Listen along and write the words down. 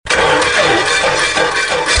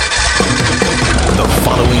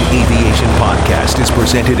is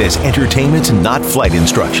presented as entertainment, not flight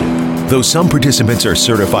instruction. Though some participants are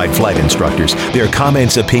certified flight instructors, their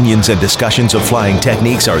comments, opinions, and discussions of flying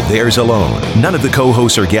techniques are theirs alone. None of the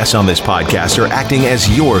co-hosts or guests on this podcast are acting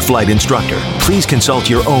as your flight instructor. Please consult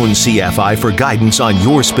your own CFI for guidance on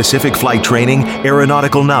your specific flight training,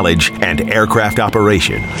 aeronautical knowledge, and aircraft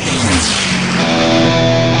operation.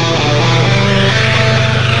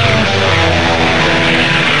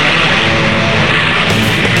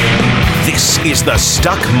 This is the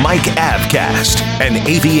Stuck Mike Avcast, an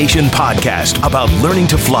aviation podcast about learning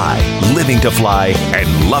to fly, living to fly,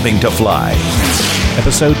 and loving to fly.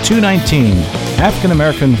 Episode 219,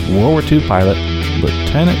 African-American World War II pilot,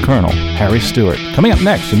 Lieutenant Colonel Harry Stewart. Coming up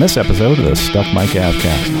next in this episode of the Stuck Mike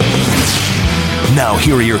Avcast. Now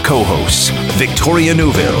here are your co-hosts, Victoria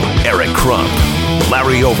Newville, Eric Crump,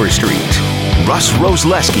 Larry Overstreet, Russ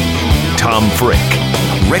Rosleski, Tom Frick,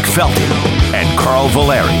 Rick Felton, and Carl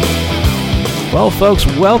Valeri. Well, folks,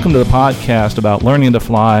 welcome to the podcast about learning to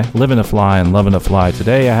fly, living to fly, and loving to fly.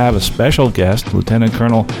 Today I have a special guest, Lieutenant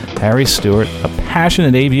Colonel Harry Stewart, a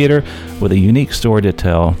passionate aviator with a unique story to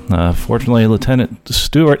tell. Fortunately, Lieutenant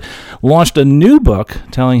Stewart launched a new book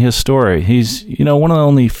telling his story. He's, one of the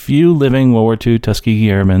only few living World War II Tuskegee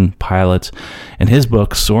Airmen pilots, and his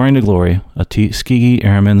book, Soaring to Glory, a Tuskegee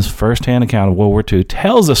Airman's first-hand account of World War II,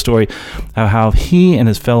 tells the story of how he and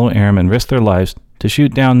his fellow airmen risked their lives to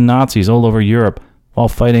shoot down Nazis all over Europe while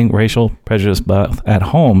fighting racial prejudice both at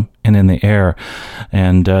home and in the air.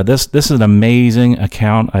 And this is an amazing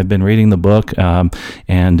account. I've been reading the book,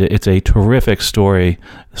 and it's a terrific story.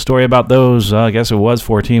 A story about those, I guess it was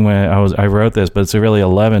 14 when I wrote this, but it's really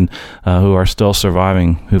 11 who are still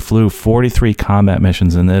surviving, who flew 43 combat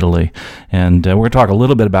missions in Italy. And we're going to talk a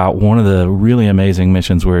little bit about one of the really amazing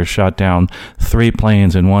missions where it shot down 3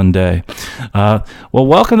 planes in one day. Well,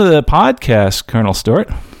 welcome to the podcast, Colonel Stewart.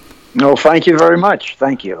 No, thank you very much.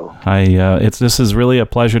 Thank you. This is really a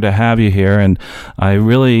pleasure to have you here, and I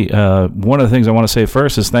really one of the things I want to say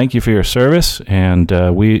first is thank you for your service, and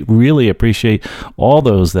we really appreciate all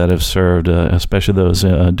those that have served, especially those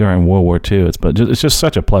during World War II. It's just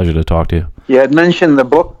such a pleasure to talk to you. You had mentioned the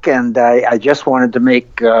book, and I just wanted to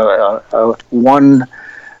make one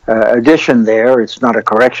addition there. It's not a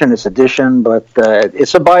correction; it's addition, but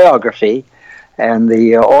it's a biography, and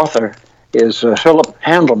the author is Philip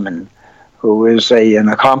Handelman, who is an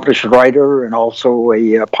accomplished writer and also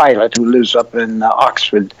a pilot who lives up in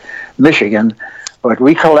Oxford, Michigan. But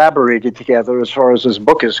we collaborated together as far as this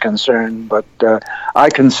book is concerned, but I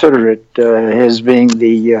consider it his being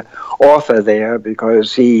the author there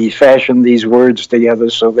because he fashioned these words together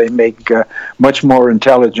so they make much more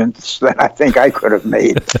intelligence than I think I could have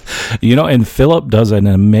made. And Philip does an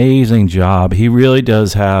amazing job. He really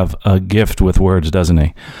does have a gift with words, doesn't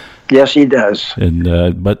he? Yes, he does.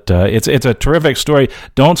 And but it's a terrific story.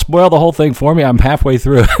 Don't spoil the whole thing for me. I'm halfway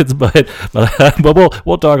through it, but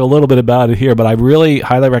we'll talk a little bit about it here. But I really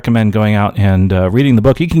highly recommend going out and reading the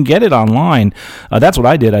book. You can get it online. That's what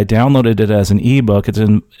I did. I downloaded it as an ebook.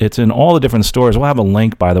 It's in all the different stores. We'll have a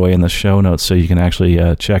link, by the way, in the show notes so you can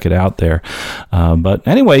actually check it out there. But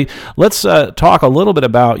anyway, let's talk a little bit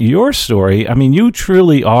about your story. I mean, you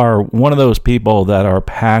truly are one of those people that are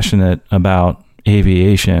passionate about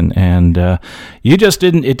aviation, and it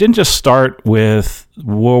didn't just start with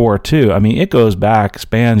World War II. I mean, it goes back,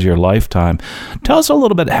 spans your lifetime. Tell us a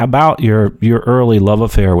little bit about your early love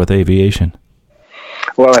affair with aviation.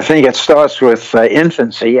 Well, I think it starts with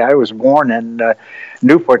infancy. I was born in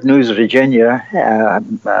Newport News, Virginia.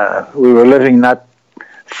 We were living not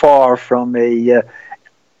far from a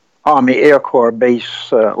Army Air Corps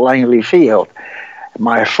base, Langley Field.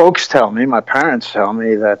 My parents tell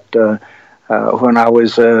me that when I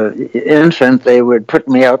was an infant, they would put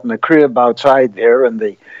me out in the crib outside there, and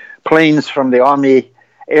the planes from the Army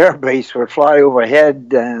Air Base would fly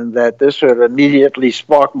overhead, and that this would immediately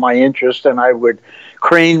spark my interest, and I would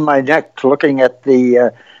crane my neck looking at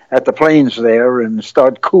the planes there and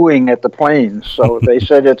start cooing at the planes. So they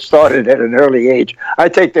said it started at an early age. I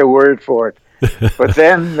take their word for it. But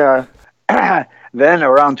then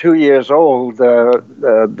around 2 years old,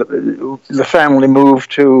 the family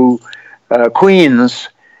moved to Queens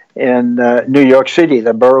in New York City,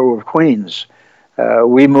 the borough of Queens.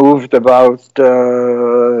 We moved about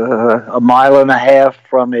a mile and a half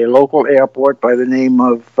from a local airport by the name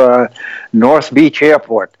of North Beach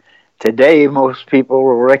Airport. Today, most people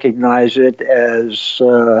will recognize it as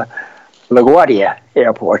LaGuardia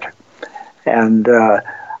Airport. And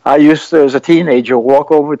I used to, as a teenager,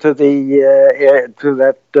 walk over to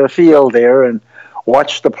that field there and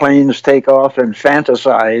watch the planes take off and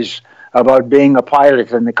fantasize about being a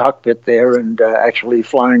pilot in the cockpit there and actually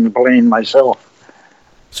flying the plane myself.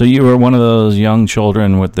 So you were one of those young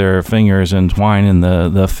children with their fingers entwined in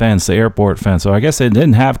the fence, the airport fence. So I guess they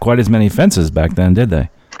didn't have quite as many fences back then, did they?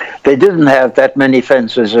 They didn't have that many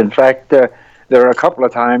fences. In fact, there were a couple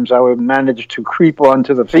of times I would manage to creep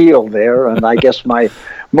onto the field there, and I guess my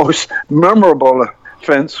most memorable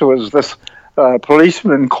fence was this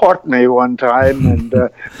policeman caught me one time, and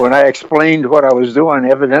when I explained what I was doing,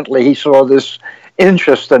 evidently he saw this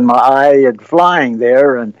interest in my eye in flying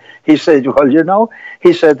there, and he said, well,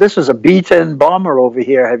 he said, this is a B-10 bomber over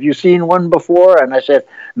here. Have you seen one before? And I said,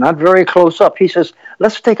 not very close up. He says,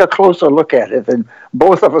 let's take a closer look at it. And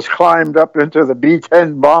both of us climbed up into the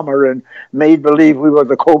B-10 bomber and made believe we were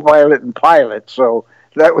the co-pilot and pilot. So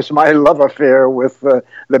that was my love affair with the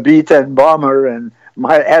B-10 bomber and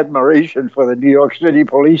my admiration for the New York City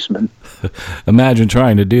policeman. Imagine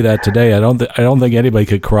trying to do that today. I don't think anybody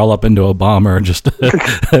could crawl up into a bomber and just.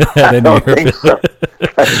 I don't think so.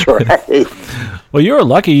 That's right. Well, you were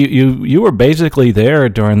lucky. You were basically there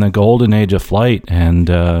during the golden age of flight, and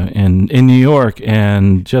in New York,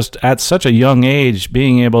 and just at such a young age,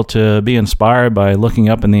 being able to be inspired by looking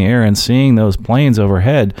up in the air and seeing those planes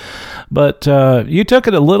overhead. But you took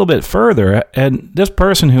it a little bit further, and this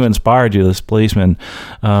person who inspired you, this policeman,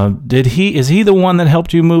 is he the one that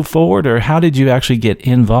helped you move forward, or how did you actually get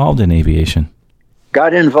involved in aviation?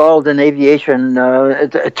 Got involved in aviation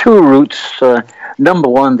two routes. Number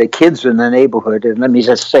one, the kids in the neighborhood, and let me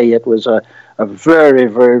just say it was a very,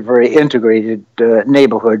 very, very integrated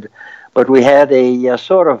neighborhood. But we had a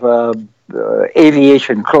sort of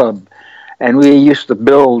aviation club, and we used to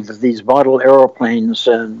build these model airplanes,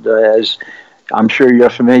 and as I'm sure you're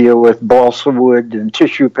familiar with, balsa wood and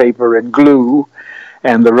tissue paper and glue,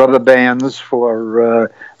 and the rubber bands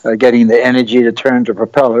for getting the energy to turn to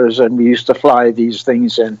propellers, and we used to fly these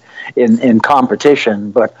things in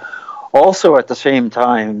competition. But also at the same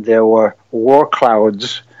time, there were war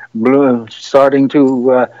clouds starting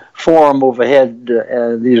to form overhead,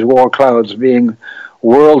 these war clouds being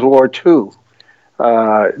World War II.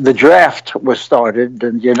 The draft was started,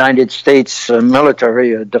 and the United States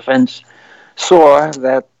military defense saw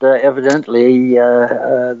that evidently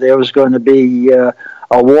there was going to be a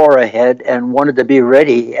war ahead and wanted to be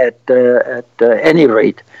ready at any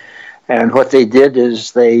rate. And what they did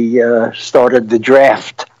is they started the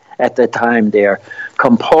draft at the time there.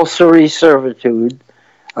 Compulsory servitude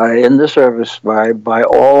in the service by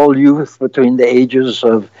all youth between the ages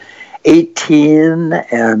of 18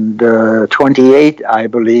 and 28, I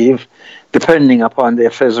believe, depending upon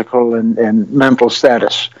their physical and mental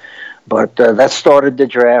status. But that started the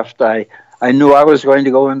draft. I knew I was going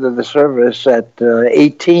to go into the service at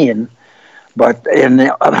 18, but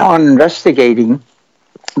upon investigating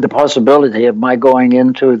the possibility of my going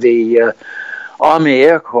into the Army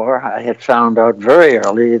Air Corps, I had found out very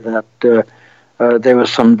early that there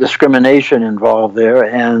was some discrimination involved there,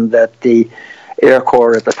 and that the Air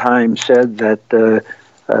Corps at the time said that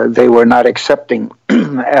they were not accepting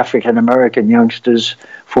African American youngsters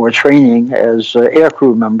for training as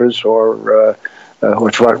aircrew members, or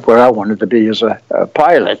which what I wanted to be as a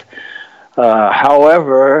pilot.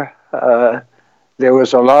 However, there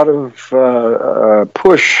was a lot of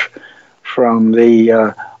push from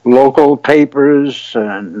the local papers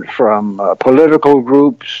and from political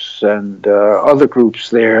groups and other groups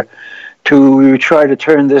there to try to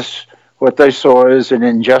turn this, what they saw as an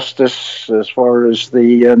injustice as far as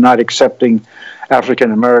the not accepting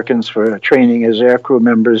African Americans for training as aircrew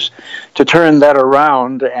members, to turn that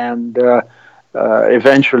around. And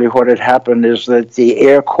eventually what had happened is that the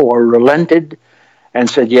Air Corps relented and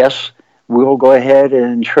said, yes, we'll go ahead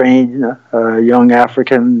and train young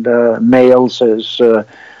African males as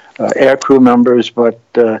aircrew members, but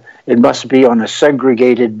it must be on a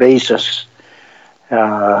segregated basis.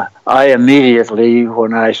 I immediately,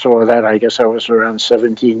 when I saw that, I guess I was around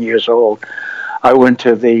 17 years old, I went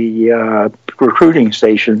to the recruiting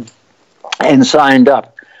station and signed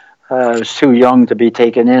up. I was too young to be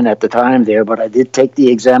taken in at the time there, but I did take the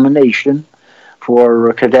examination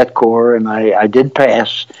for Cadet Corps, and I did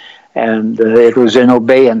pass. And it was in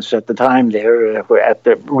abeyance at the time there.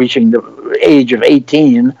 Reaching the age of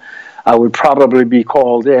 18, I would probably be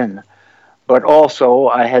called in. But also,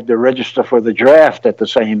 I had to register for the draft at the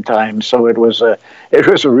same time, so it was a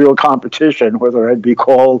real competition whether I'd be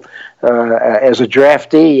called as a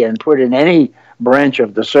draftee and put in any branch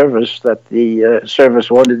of the service that the service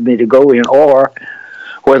wanted me to go in, or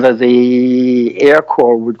whether the Air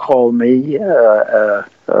Corps would call me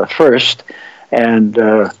first and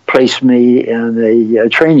place me in a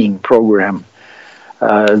training program.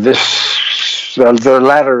 This the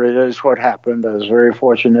latter is what happened. I was very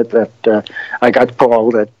fortunate that I got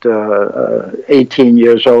called at 18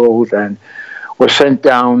 years old and was sent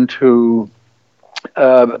down to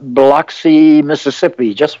Biloxi,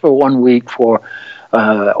 Mississippi, just for 1 week for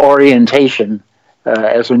orientation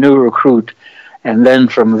as a new recruit. And then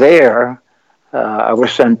from there, I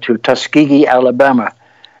was sent to Tuskegee, Alabama.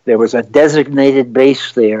 There was a designated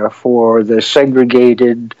base there for the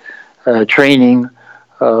segregated training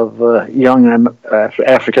of young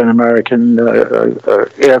African-American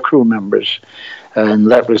air crew members. And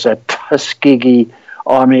that was at Tuskegee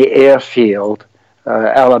Army Airfield,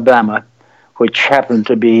 Alabama, which happened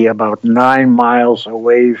to be about 9 miles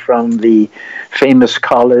away from the famous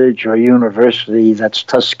college or university that's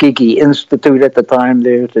Tuskegee Institute at the time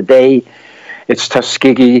there. Today, it's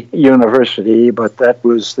Tuskegee University, but that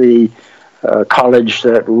was the college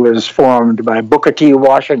that was formed by Booker T.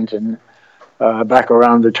 Washington back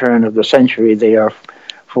around the turn of the century there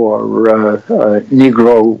for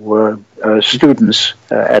Negro students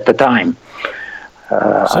at the time.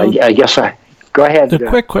 I guess go ahead. A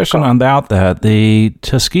quick question about that. The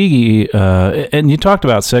Tuskegee, and you talked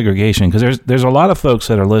about segregation, because there's a lot of folks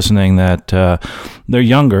that are listening that they're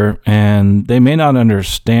younger and they may not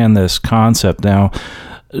understand this concept. Now,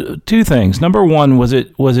 two things. Number one, was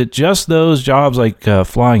it just those jobs like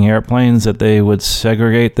flying airplanes that they would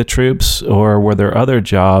segregate the troops, or were there other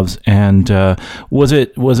jobs? And was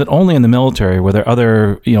it only in the military? Were there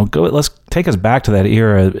other, let's take us back to that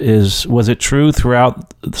era. Was it true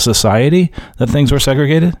throughout society that things were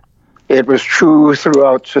segregated? It was true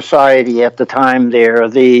throughout society at the time there.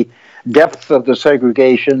 The depth of the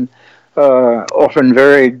segregation often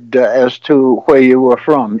varied as to where you were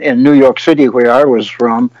from. In New York City, where I was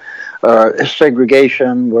from,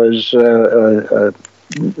 segregation was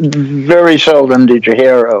very seldom did you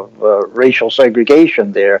hear of racial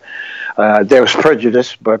segregation there. There was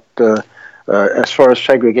prejudice, but as far as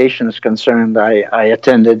segregation is concerned, I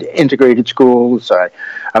attended integrated schools. I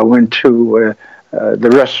went to the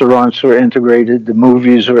restaurants were integrated, the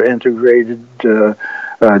movies were integrated,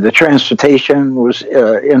 the transportation was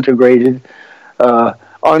integrated,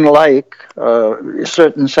 unlike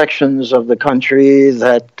certain sections of the country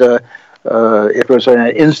that it was an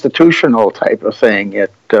institutional type of thing.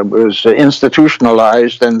 It was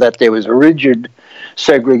institutionalized, and that there was a rigid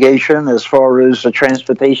segregation as far as the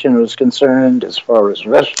transportation was concerned, as far as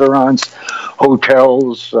restaurants,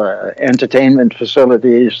 hotels, entertainment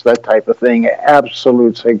facilities, that type of thing,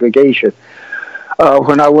 absolute segregation.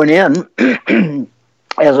 When I went in,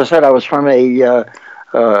 as I said, I was from a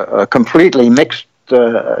completely mixed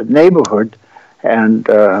neighborhood, and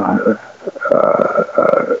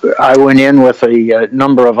I went in with a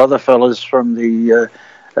number of other fellows from the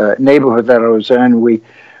neighborhood that I was in. We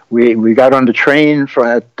got on the train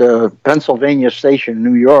at Pennsylvania Station,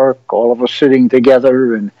 New York, all of us sitting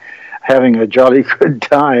together and having a jolly good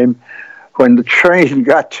time. When the train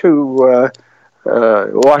got to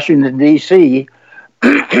Washington, D.C.,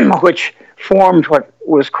 which formed what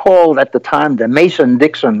was called at the time the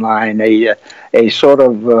Mason-Dixon line, a sort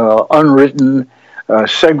of unwritten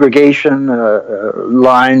segregation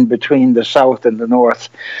line between the South and the North.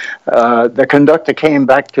 The conductor came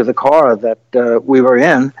back to the car that we were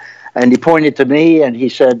in, and he pointed to me and he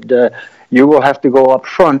said, you will have to go up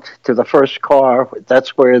front to the first car.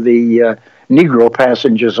 That's where the Negro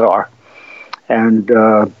passengers are. And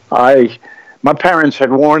my parents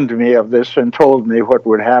had warned me of this and told me what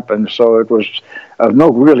would happen, so it was of no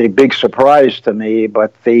really big surprise to me.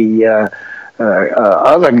 But the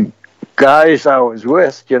other guys I was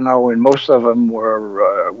with, and most of them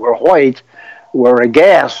were white, were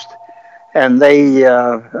aghast, and they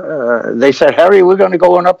said, "Harry, we're going to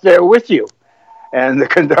go on up there with you." And the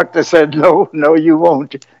conductor said, "No, you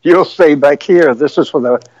won't. You'll stay back here. This is for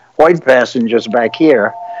the white passengers back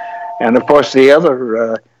here." And of course, the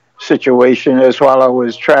other situation is, while I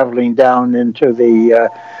was traveling down into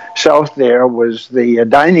the south, there was the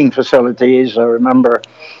dining facilities. I remember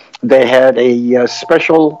they had a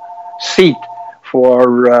special seat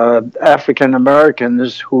for African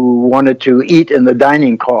Americans who wanted to eat in the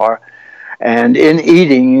dining car, and in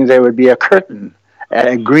eating there would be a curtain,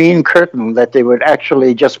 a green curtain that they would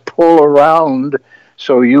actually just pull around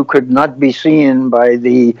so you could not be seen by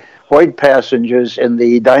the white passengers in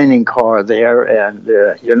the dining car there, and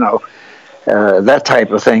that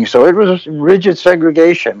type of thing. So it was rigid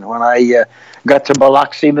segregation. When I got to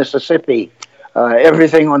Biloxi, Mississippi,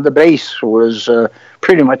 everything on the base was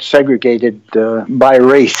pretty much segregated by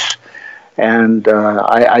race. And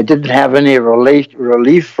I didn't have any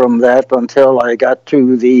relief from that until I got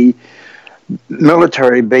to the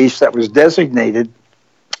military base that was designated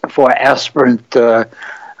for aspirant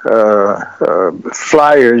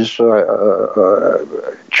flyers,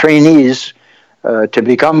 trainees to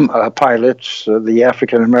become pilots, the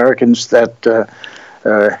African Americans that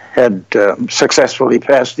had successfully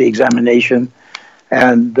passed the examination,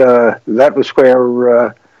 and that was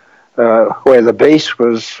where the base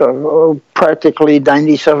was practically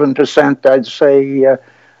 97%, I'd say,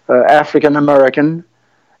 African American.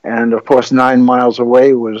 And of course, 9 miles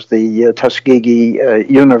away was the Tuskegee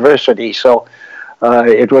University. So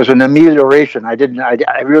it was an amelioration. I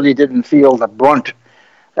really didn't feel the brunt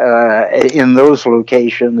in those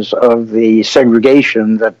locations of the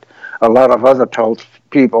segregation that a lot of other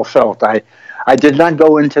people felt. I did not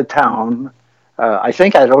go into town. I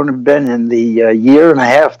think I'd only been in the year and a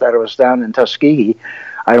half that I was down in Tuskegee.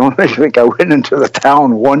 I only think I went into the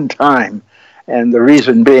town one time. And the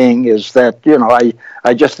reason being is that,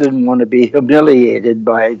 I just didn't want to be humiliated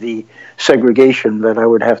by the segregation that I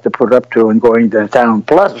would have to put up to in going to town.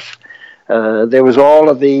 Plus, there was all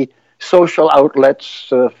of the social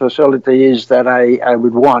outlets, facilities that I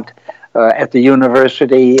would want at the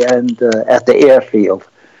university and at the airfield.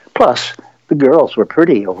 Plus, the girls were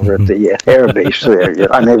pretty over at the air base there.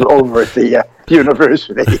 Over at the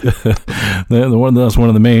university. That's one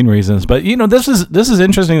of the main reasons. But this is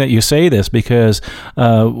interesting that you say this, because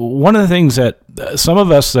one of the things that some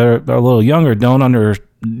of us that are a little younger don't understand.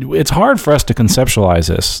 It's hard for us to conceptualize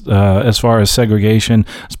this as far as segregation,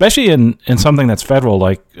 especially in something that's federal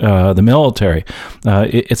like the military.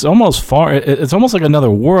 It's almost like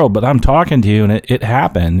another world. But I'm talking to you, and it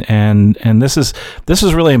happened, and this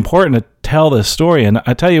is really important to tell this story. And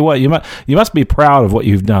I tell you what, you must be proud of what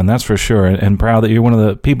you've done. That's for sure, and proud that you're one of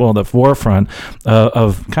the people at the forefront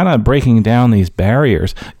of kind of breaking down these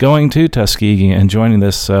barriers, going to Tuskegee and joining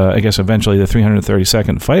this. I guess eventually the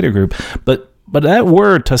 332nd Fighter Group, But that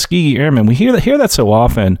word Tuskegee Airmen, we hear that so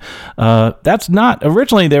often. That's not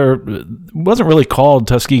originally wasn't really called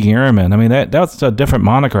Tuskegee Airmen. I mean, that's a different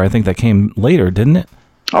moniker. I think that came later, didn't it?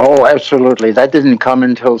 Oh, absolutely. That didn't come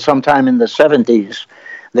until sometime in the 70s.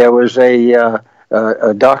 There was a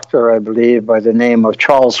doctor, I believe, by the name of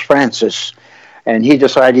Charles Francis, and he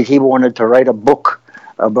decided he wanted to write a book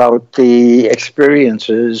about the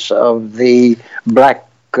experiences of the black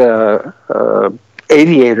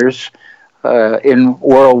aviators in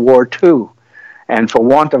World War II. And for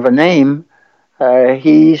want of a name,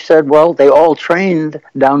 he said, well, they all trained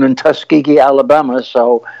down in Tuskegee, Alabama,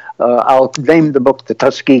 so I'll name the book The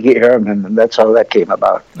Tuskegee Airmen, and that's how that came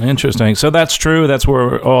about. Interesting. So that's true? That's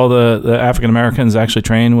where all the African Americans actually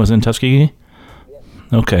trained, was in Tuskegee?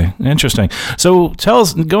 Okay, interesting. So tell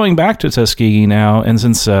us, going back to Tuskegee now, and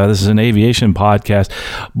since this is an aviation podcast,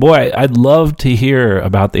 boy, I'd love to hear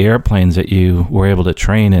about the airplanes that you were able to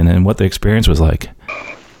train in and what the experience was like.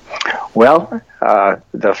 Well,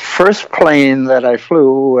 the first plane that I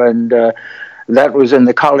flew, and that was in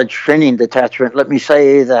the college training detachment. Let me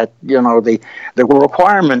say that, the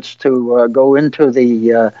requirements to go into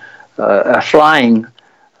the flying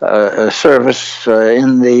service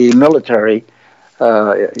in the military,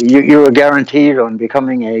 you were guaranteed on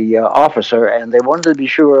becoming a officer, and they wanted to be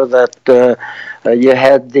sure that you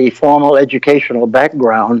had the formal educational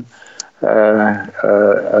background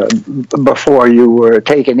before you were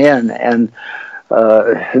taken in, and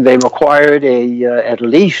they required at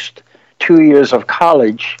least 2 years of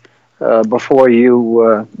college before you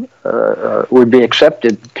would be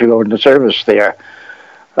accepted to go into service there.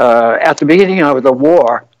 At the beginning of the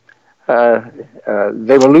war,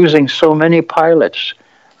 they were losing so many pilots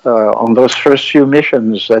on those first few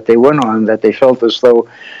missions that they went on that they felt as though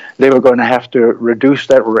they were going to have to reduce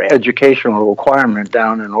that educational requirement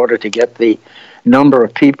down in order to get the number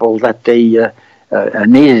of people that they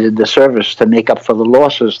needed the service to make up for the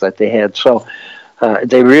losses that they had. So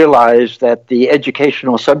they realized that the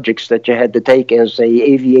educational subjects that you had to take as a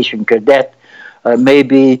aviation cadet may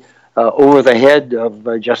be over the head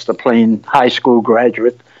of just a plain high school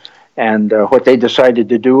graduate. And what they decided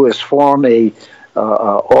to do is form a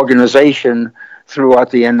organization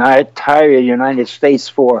throughout the entire United States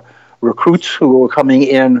for recruits who were coming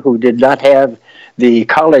in who did not have the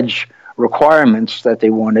college requirements that they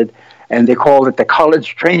wanted, and they called it the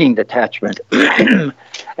College Training Detachment.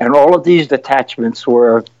 And all of these detachments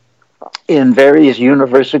were in various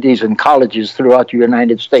universities and colleges throughout the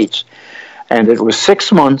United States. And it was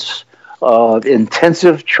 6 months of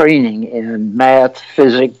intensive training in math,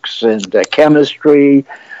 physics, and chemistry,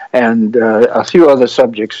 and a few other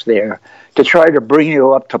subjects there to try to bring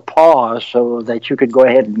you up to par so that you could go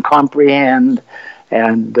ahead and comprehend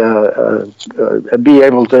and be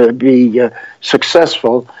able to be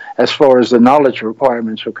successful as far as the knowledge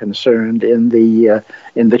requirements are concerned in the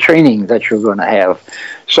training that you're going to have.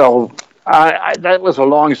 So that was a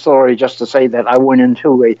long story just to say that I went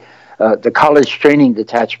into the college training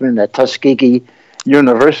detachment at Tuskegee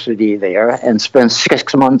University there and spent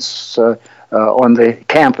 6 months on the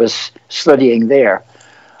campus studying there.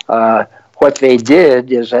 What they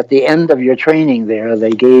did is at the end of your training there,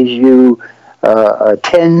 they gave you a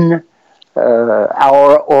 10-hour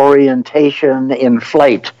orientation in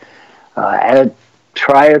flight.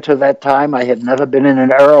 Prior to that time, I had never been in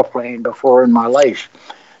an airplane before in my life.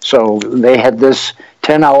 So they had this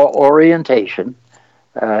 10-hour orientation.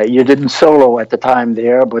 You didn't solo at the time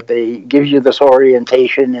there, but they give you this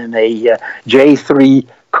orientation in a J-3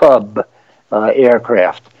 Cub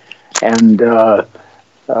aircraft. And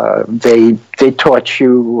they taught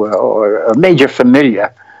you or made you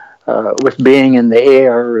familiar with being in the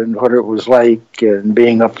air and what it was like and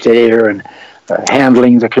being up there and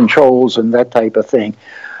handling the controls and that type of thing.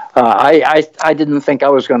 I didn't think I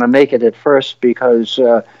was going to make it at first because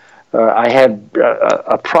I had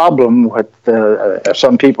a problem with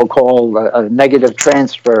some people call a negative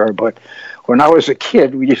transfer. But when I was a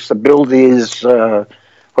kid, we used to build these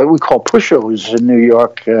what we call pushos in New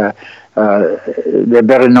York. They're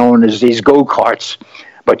better known as these go-karts.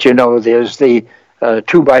 But, you know, there's the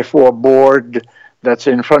 2x4 board that's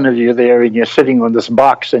in front of you there, and you're sitting on this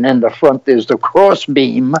box, and in the front is the cross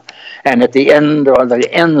beam, and at the end or the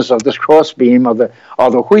ends of this cross beam are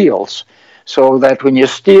the wheels. So that when you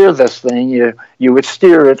steer this thing, you would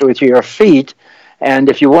steer it with your feet, and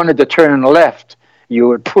if you wanted to turn left, you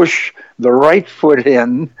would push the right foot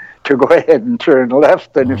in to go ahead and turn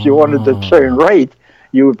left, and if you wanted to turn right,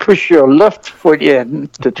 you would push your left foot in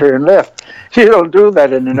to turn left. You don't do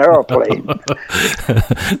that in an airplane.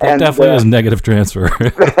 That definitely is negative transfer.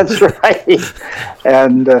 That's right.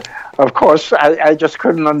 And, of course, I just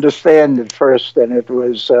couldn't understand at first, and it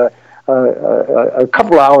was a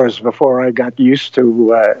couple hours before I got used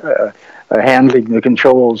to handling the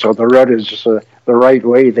controls or the rudders the right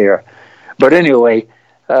way there. But anyway,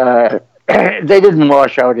 they didn't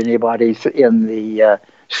wash out anybody in the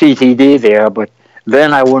CTD there, but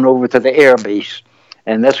then I went over to the air base,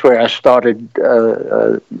 and that's where I started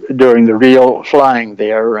doing the real flying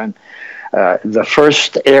there. And the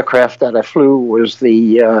first aircraft that I flew was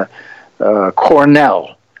the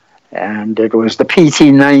Cornell, and it was the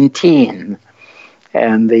PT-19,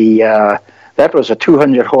 and that was a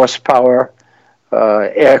 200 horsepower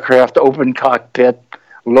aircraft, open cockpit,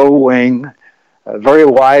 low wing, very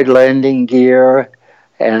wide landing gear,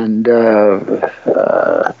 and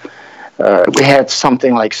we had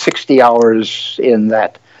something like 60 hours in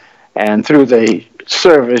that. And through the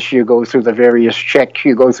service, you go through the various checks.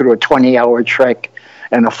 You go through a 20-hour check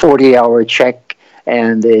and a 40-hour check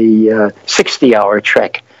and a 60-hour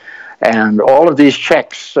check. And all of these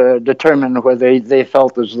checks determine whether they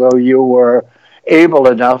felt as though you were able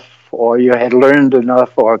enough or you had learned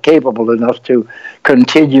enough or capable enough to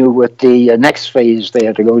continue with the next phase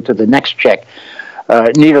there, to go to the next check.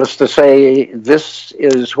 Needless to say, this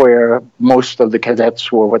is where most of the cadets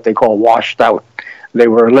were what they call washed out. They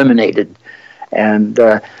were eliminated. And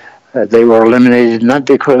they were eliminated not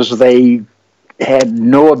because they had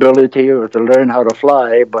no ability or to learn how to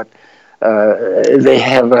fly, but they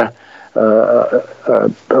have a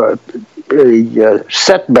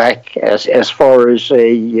setback as far as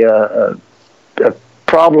a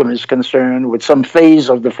problem is concerned with some phase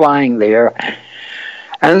of the flying there.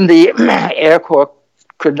 And the Air Corps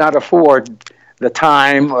could not afford the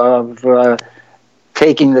time of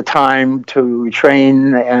taking the time to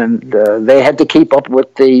train, and they had to keep up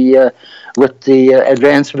with the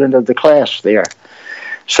advancement of the class there.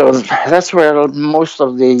 So that's where most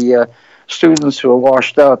of the students who were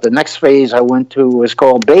washed out. The next phase I went to was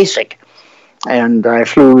called Basic, and I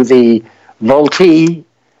flew the Vultee.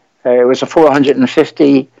 It was a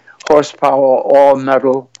 450 horsepower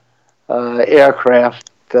all-metal aircraft.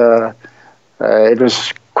 It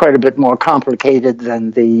was quite a bit more complicated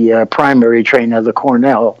than the primary trainer, the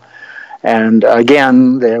Cornell. And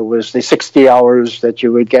again, there was the 60 hours that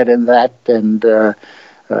you would get in that, and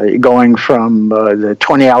going from the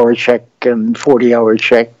 20-hour check and 40-hour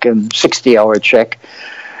check and 60-hour check.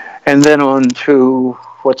 And then on to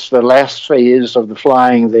what's the last phase of the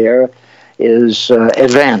flying there is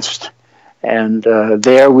advanced. And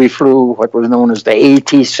there we flew what was known as the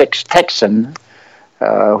AT-6 Texan,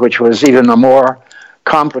 which was even a more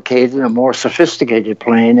complicated, a more sophisticated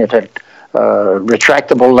plane. It had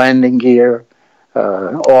retractable landing gear,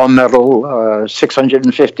 all metal,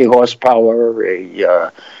 650 horsepower,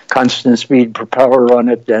 a constant speed propeller on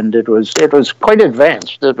it, and it was quite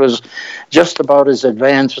advanced. It was just about as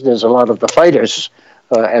advanced as a lot of the fighters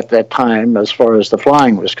at that time, as far as the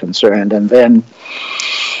flying was concerned. And then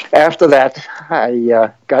after that,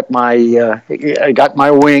 I got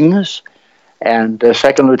my wings and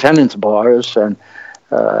second lieutenant's bars, and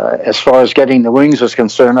as far as getting the wings was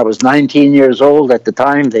concerned, I was 19 years old at the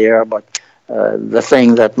time there, but the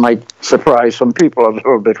thing that might surprise some people a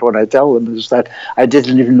little bit when I tell them is that I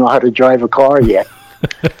didn't even know how to drive a car yet.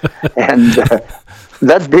 And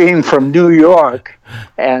that being from New York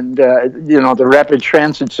and, the rapid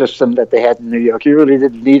transit system that they had in New York, you really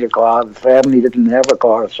didn't need a car. The family didn't have a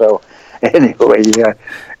car. So anyway,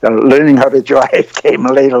 learning how to drive came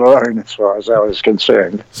later on as far as I was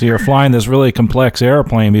concerned. So you're flying this really complex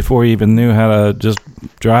airplane before you even knew how to just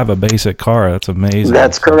drive a basic car. That's amazing.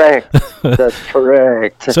 That's correct. That's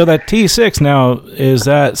correct. So that T6 now, is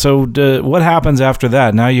that, so what happens after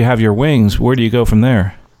that? Now you have your wings. Where do you go from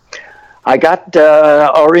there? I got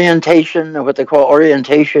orientation, what they call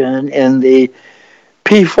orientation, in the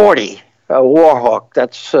P-40 Warhawk.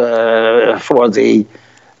 That's for the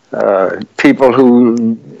people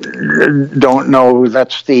who don't know,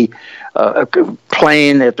 that's the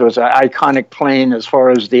plane. It was an iconic plane as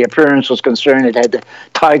far as the appearance was concerned. It had the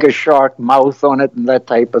tiger shark mouth on it and that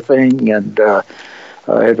type of thing. And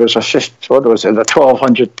it was a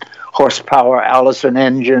 1,200 horsepower Allison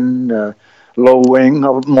engine, low wing,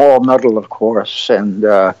 more metal, of course. And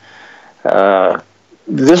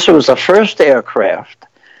this was the first aircraft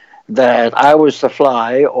that I was to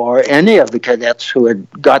fly, or any of the cadets who had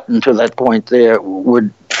gotten to that point there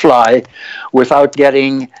would fly, without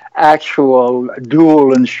getting actual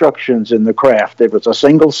dual instructions in the craft. It was a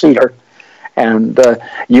single-seater, and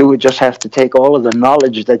you would just have to take all of the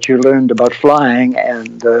knowledge that you learned about flying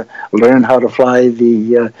and learn how to fly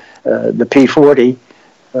the P-40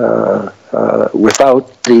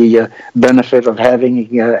 without the benefit of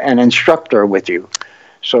having an instructor with you.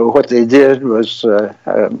 So what they did was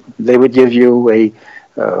they would give you a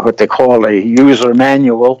what they call a user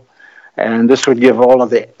manual, and this would give all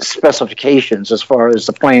of the specifications as far as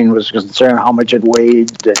the plane was concerned, how much it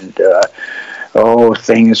weighed, and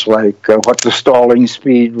things like what the stalling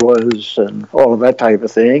speed was, and all of that type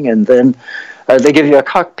of thing. And then they give you a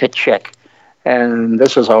cockpit check, and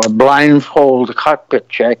this is a blindfold cockpit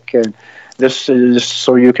check, and this is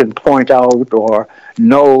so you can point out or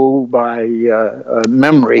know by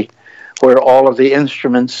memory where all of the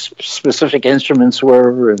instruments, specific instruments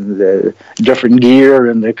were, and the different gear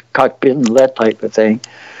in the cockpit and that type of thing.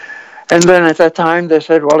 And then at that time they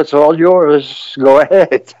said, well, it's all yours, go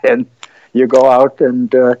ahead. And you go out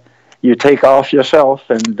and you take off yourself,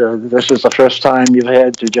 and this is the first time you've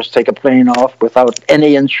had to just take a plane off without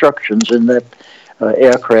any instructions in that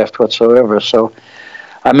aircraft whatsoever. So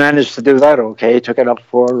I managed to do that okay. Took it up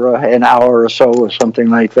for an hour or so or something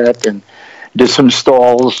like that, and did some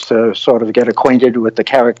stalls to sort of get acquainted with the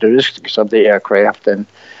characteristics of the aircraft, and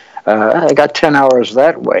I got 10 hours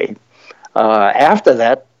that way. After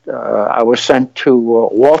that, I was sent to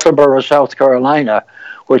Walterboro, South Carolina,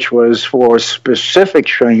 which was for specific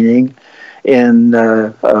training in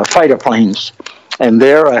fighter planes. And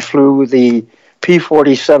there I flew the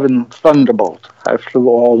P-47 Thunderbolt. I flew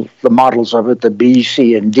all the models of it, the B,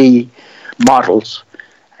 C, and D models.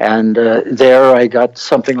 And there I got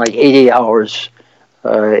something like 80 hours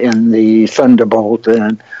in the Thunderbolt.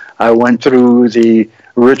 And I went through the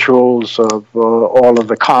rituals of all of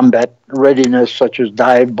the combat readiness, such as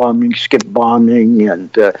dive bombing, skip bombing, and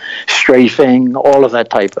strafing, all of that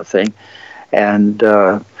type of thing. And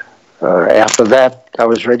after that, I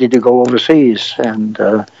was ready to go overseas. And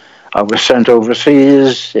I was sent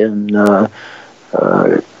overseas in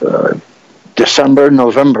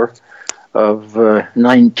November of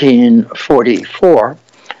 1944.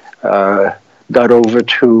 Got over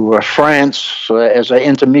to France as an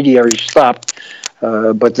intermediary stop,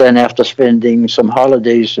 but then after spending some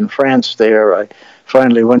holidays in France there, I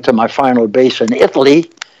finally went to my final base in Italy,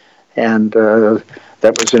 and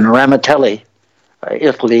that was in Ramitelli,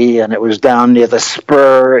 Italy, and it was down near the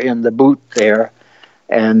spur in the boot there,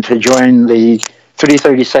 and to join the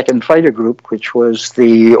 332nd Fighter Group, which was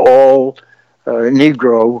the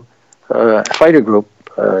all-Negro fighter group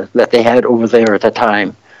that they had over there at the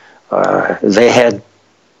time.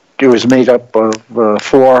 It was made up of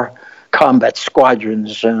 4 combat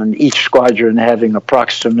squadrons, and each squadron having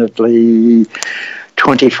approximately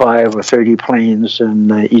 25 or 30 planes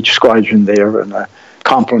in each squadron there, and a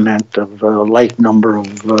complement of a light number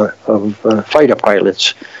of fighter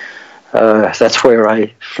pilots. That's where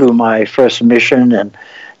I flew my first mission, and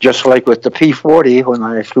just like with the P-40, when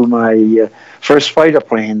I flew my first fighter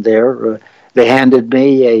plane there, they handed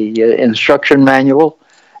me a instruction manual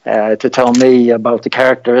to tell me about the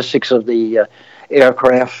characteristics of the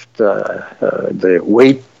aircraft, the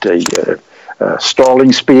weight, the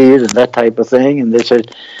stalling speed, and that type of thing. And they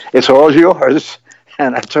said, "It's all yours."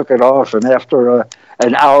 And I took it off, and after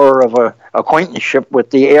an hour of acquaintanceship with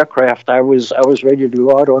the aircraft, I was ready to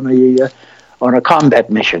go out on a combat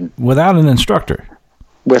mission without an instructor.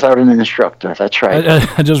 Without an instructor, that's right.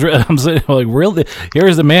 I'm saying, like, really?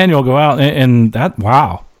 Here's the manual. Go out and that.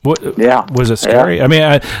 Wow. Yeah. Was it scary? Yeah. I mean,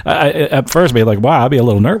 I at first be like, wow, I'd be a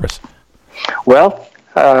little nervous. Well,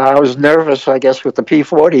 I was nervous, I guess, with the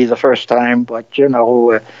P-40 the first time, but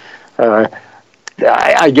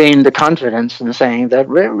I gained the confidence in saying that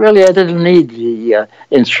really I didn't need the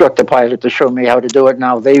instructor pilot to show me how to do it.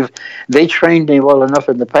 Now they trained me well enough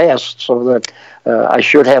in the past so that I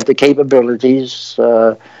should have the capabilities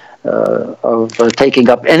of taking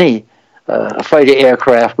up any fighter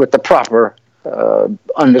aircraft with the proper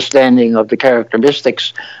understanding of the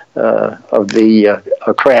characteristics of the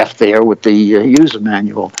craft there with the user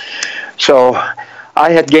manual. So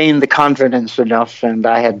I had gained the confidence enough, and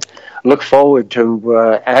I had looked forward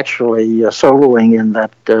to actually soloing in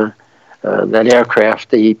that aircraft,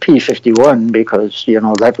 the P-51, because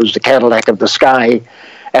that was the Cadillac of the sky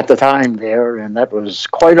at the time there, and that was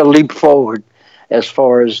quite a leap forward as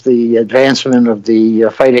far as the advancement of the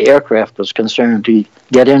fighter aircraft was concerned to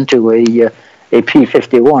get into a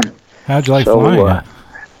P-51. How'd you like flying it?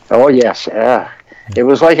 Oh yes, it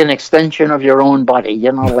was like an extension of your own body.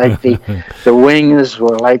 Like the wings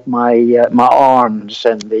were like my arms,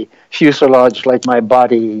 and the fuselage like my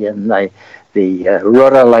body, and the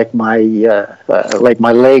rudder like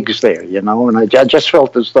my legs there. And I just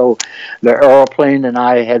felt as though the airplane and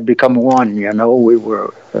I had become one. We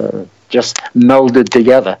were just melded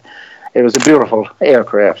together. It was a beautiful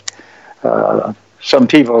aircraft. Some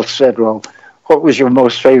people said, well, what was your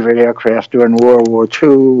most favorite aircraft during World War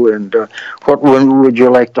II, and what one would you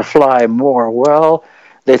like to fly more? Well,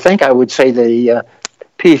 they think I would say the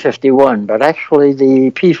P-51, but actually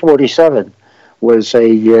the P-47 was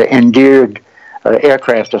a endeared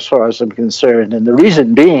aircraft as far as I'm concerned. And the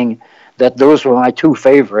reason being that those were my two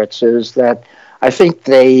favorites is that I think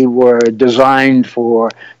they were designed for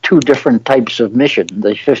two different types of mission.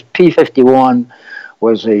 The P-51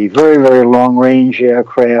 was a very, very long-range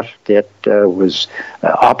aircraft that was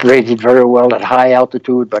operated very well at high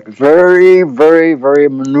altitude, but very, very, very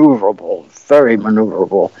maneuverable,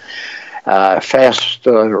 fast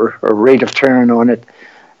rate of turn on it.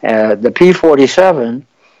 The P-47,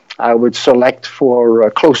 I would select for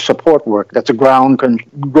close support work. That's a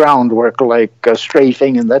ground work like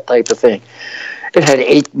strafing and that type of thing. It had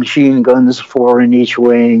 8 machine guns, 4 in each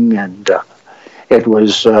wing, and it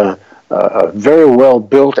was a very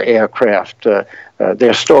well-built aircraft. There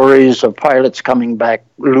are stories of pilots coming back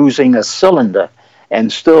losing a cylinder,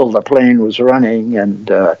 and still the plane was running,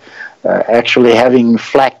 and actually having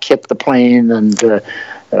flak hit the plane, and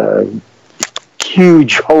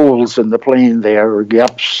huge holes in the plane there,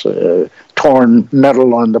 gaps, torn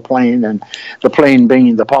metal on the plane, and the plane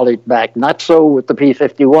bringing the pilot back. Not so with the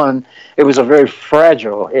P-51. It was a very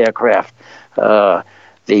fragile aircraft. The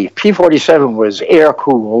P-47 was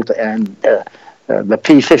air-cooled, and the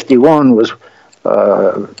P-51 was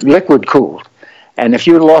liquid-cooled. And if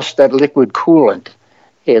you lost that liquid coolant,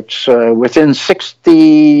 it's within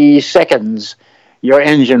 60 seconds, your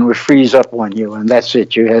engine would freeze up on you, and that's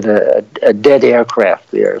it. You had a dead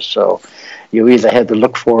aircraft there. So you either had to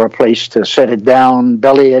look for a place to set it down,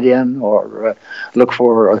 belly it in, or look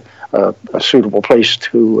for a suitable place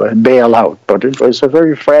to bail out. But it was a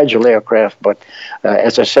very fragile aircraft. But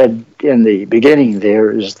as I said in the beginning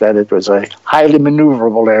there, is that it was a highly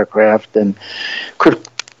maneuverable aircraft and could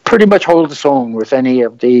pretty much hold its own with any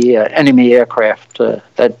of the enemy aircraft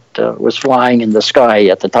that was flying in the sky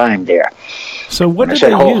at the time there. So what did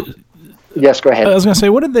they use? Yes, go ahead. I was going to say,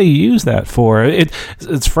 what did they use that for?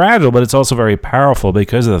 It's fragile, but it's also very powerful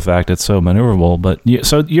because of the fact it's so maneuverable. But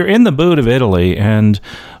so you're in the boot of Italy, and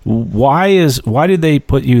why did they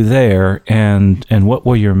put you there, and what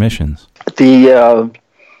were your missions? The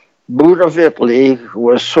boot of Italy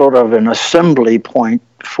was sort of an assembly point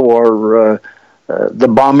for the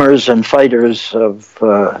bombers and fighters of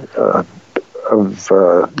the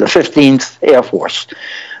 15th Air Force.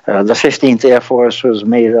 The 15th Air Force was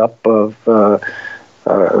made up of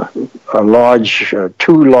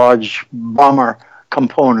two large bomber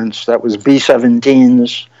components. That was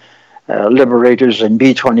B-17s, Liberators, and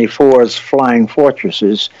B-24s, Flying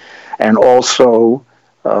Fortresses, and also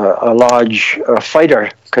a large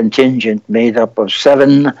fighter contingent made up of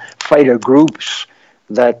 7 fighter groups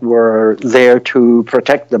that were there to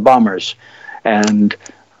protect the bombers. And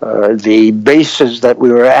the bases that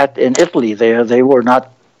we were at in Italy there, they were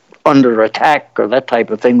not under attack or that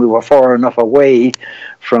type of thing. We were far enough away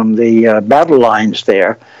from the battle lines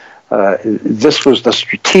there. This was the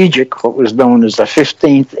strategic, what was known as the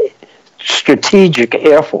 15th Strategic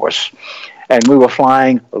Air Force. And we were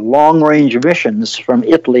flying long-range missions from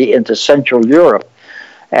Italy into Central Europe.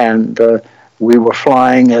 And we were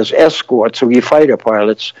flying as escorts. We fighter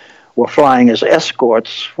pilots were flying as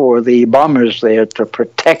escorts for the bombers there to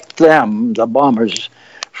protect them, the bombers,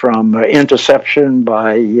 from interception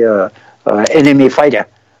by enemy fighter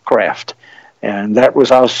craft. And that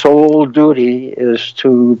was our sole duty, is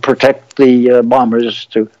to protect the bombers,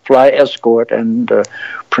 to fly escort and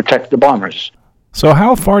protect the bombers. So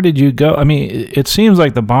how far did you go? I mean, it seems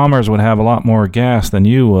like the bombers would have a lot more gas than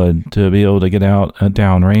you would to be able to get out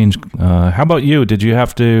downrange. How about you? Did you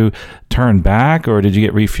have to turn back, or did you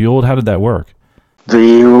get refueled? How did that work?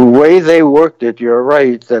 The way they worked it, you're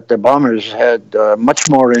right, that the bombers had much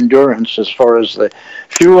more endurance as far as the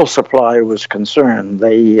fuel supply was concerned.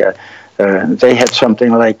 They had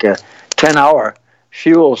something like a 10-hour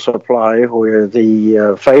fuel supply, where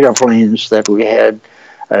the fighter planes that we had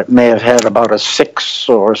may have had about a 6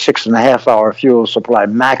 or 6.5 hour fuel supply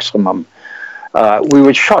maximum. We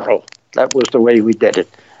would shuttle. That was the way we did it,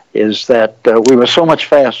 is that we were so much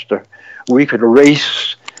faster. We could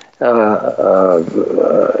race.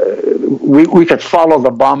 We could follow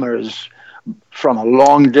the bombers from a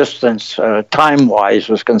long distance, time-wise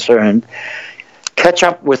was concerned, catch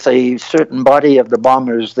up with a certain body of the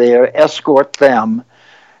bombers there, escort them,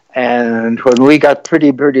 and when we got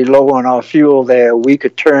pretty low on our fuel there, we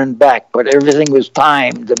could turn back. But everything was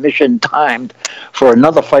timed, the mission timed, for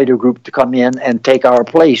another fighter group to come in and take our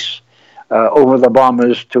place over the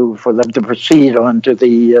bombers for them to proceed on to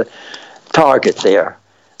the target there.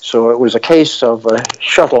 So it was a case of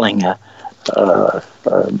shuttling. That's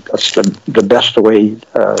the best way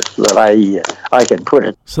that I can put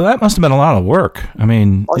it. So that must have been a lot of work. I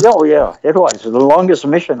mean... Oh, yeah, it was. The longest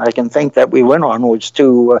mission I can think that we went on was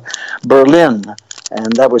to Berlin,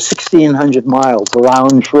 and that was 1,600 miles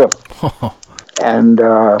round trip. And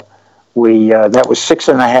that was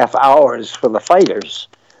 6.5 hours for the fighters,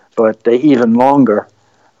 but even longer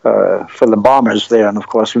for the bombers there. And, of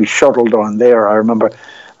course, we shuttled on there. I remember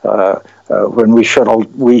when we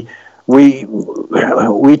shuttled, we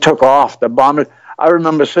took off the bomber. I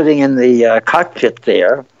remember sitting in the cockpit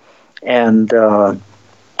there, and I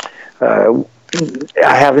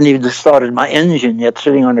haven't even started my engine yet,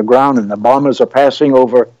 sitting on the ground, and the bombers are passing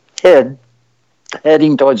overhead,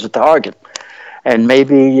 heading towards the target. And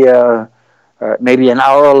maybe an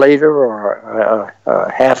hour later or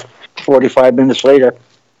 45 minutes later,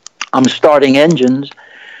 I'm starting engines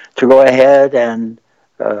to go ahead and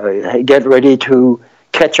get ready to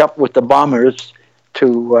catch up with the bombers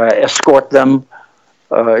to escort them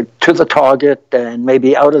to the target and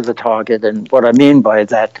maybe out of the target. And what I mean by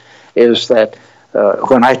that is that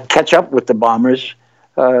when I catch up with the bombers,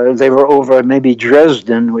 they were over maybe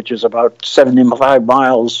Dresden, which is about 75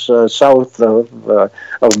 miles south of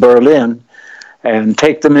Berlin, and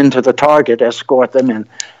take them into the target, escort them, and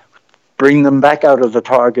bring them back out of the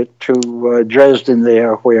target to Dresden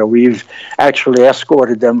there, where we've actually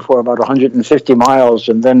escorted them for about 150 miles.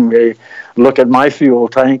 And then we look at my fuel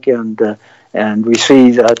tank, and we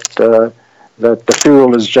see that the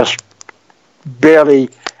fuel is just barely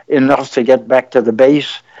enough to get back to the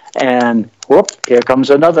base. And whoop, here comes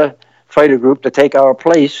another fighter group to take our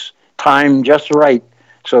place, timed just right,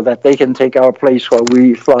 so that they can take our place while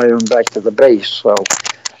we fly them back to the base. So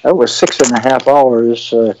that was 6.5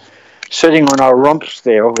 hours sitting on our rumps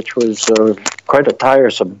there, which was quite a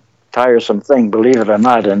tiresome thing, believe it or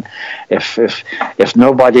not. And if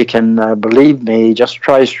nobody can believe me, just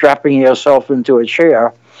try strapping yourself into a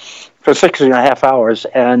chair for 6.5 hours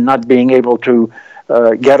and not being able to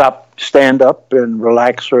get up, stand up, and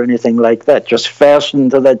relax or anything like that. Just fasten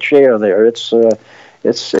to that chair there. It's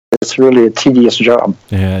really a tedious job.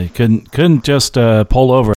 Yeah, you couldn't just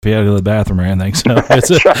pull over if you had to go to the bathroom or anything. So it's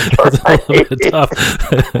a little bit tough.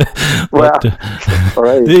 Well,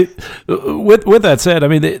 right. With that said, I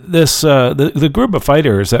mean, the group of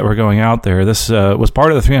fighters that were going out there, this was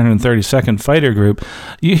part of the 332nd Fighter Group.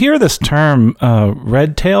 You hear this term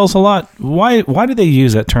 "red tails" a lot. Why do they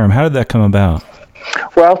use that term? How did that come about?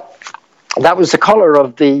 Well, that was the color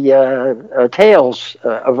of the tails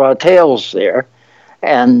of our tails there.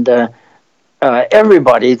 And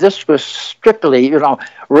everybody, this was strictly,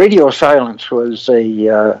 radio silence was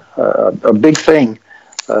a big thing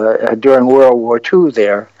during World War II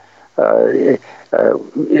there.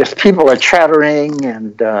 If people are chattering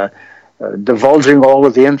and divulging all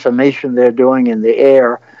of the information they're doing in the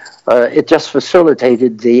air, it just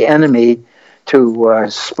facilitated the enemy to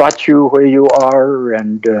spot you where you are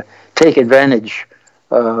and take advantage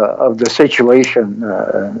of the situation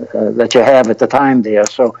that you have at the time there.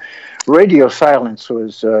 So radio silence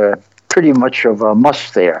was pretty much of a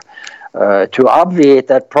must there. To obviate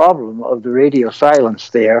that problem of the radio silence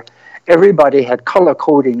there, everybody had color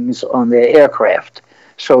codings on their aircraft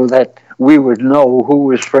so that we would know who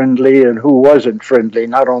was friendly and who wasn't friendly,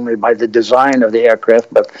 not only by the design of the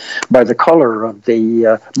aircraft, but by the color of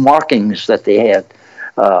the markings that they had.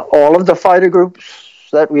 All of the fighter groups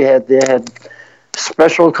that we had there had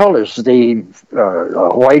special colors. The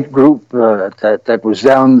white group that was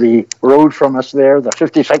down the road from us there, the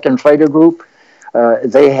 52nd Fighter Group,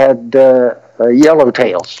 they had yellow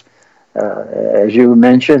tails. As you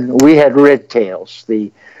mentioned, we had red tails.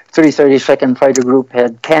 The 332nd Fighter Group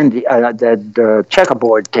had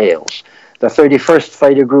checkerboard tails. The 31st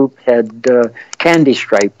Fighter Group had candy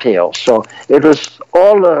stripe tails. So it was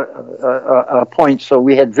all a point. So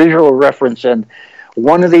we had visual reference, and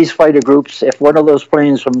one of these fighter groups, if one of those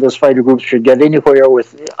planes from this fighter group should get anywhere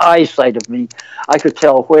with eyesight of me, I could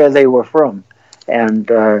tell where they were from and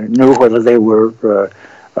knew whether they were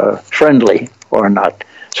friendly or not.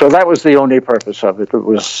 So that was the only purpose of it. It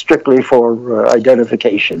was strictly for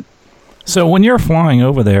identification. So when you're flying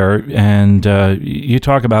over there and you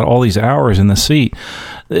talk about all these hours in the seat,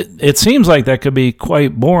 it seems like that could be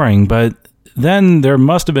quite boring, but then there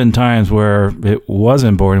must have been times where it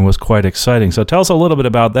wasn't boring, was quite exciting. So tell us a little bit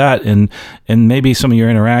about that and maybe some of your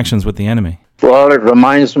interactions with the enemy. Well, it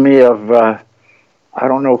reminds me of, I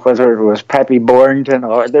don't know whether it was Pappy Borington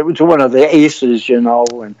or it was one of the aces,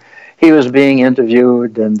 and he was being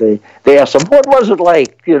interviewed, and they asked him, what was it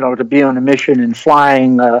like, to be on a mission and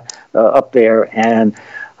flying up there? And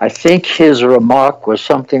I think his remark was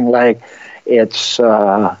something like, it's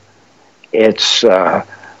a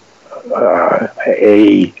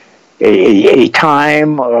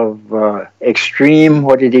time of extreme,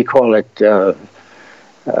 what did he call it?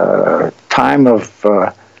 Time of,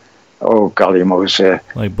 oh golly, Moses,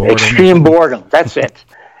 like boredom. Extreme boredom. That's it.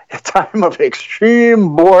 A time of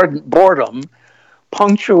extreme boredom,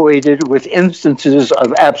 punctuated with instances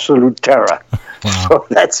of absolute terror. Wow. So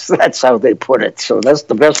that's how they put it. So that's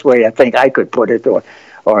the best way I think I could put it,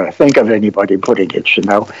 or think of anybody putting it,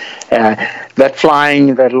 That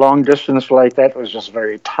flying, that long distance like that was just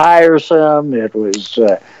very tiresome. It was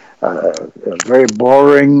very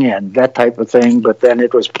boring and that type of thing, but then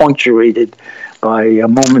it was punctuated by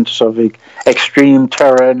moments of extreme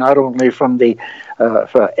terror, not only from the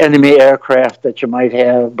enemy aircraft that you might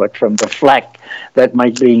have, but from the flak that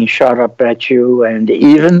might be shot up at you, and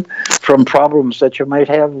even from problems that you might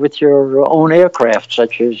have with your own aircraft,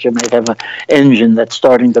 such as you might have an engine that's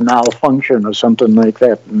starting to malfunction or something like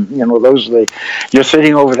that. And, you're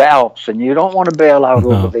sitting over the Alps, and you don't want to bail out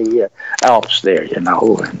over the Alps there, and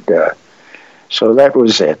so that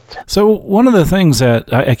was it. So one of the things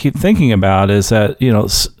that I keep thinking about is that,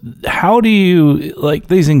 how do you, like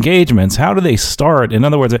these engagements, how do they start? In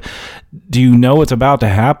other words, do you know what's about to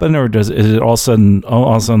happen, or is it all of a sudden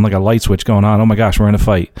like a light switch going on? Oh my gosh, we're in a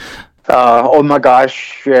fight. Oh my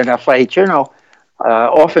gosh, we're in a fight.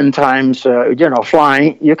 Oftentimes,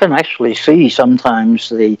 flying, you can actually see sometimes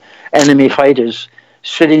the enemy fighters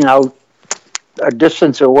sitting out a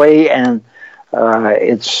distance away, and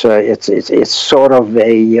it's sort of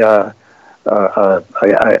a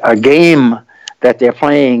game that they're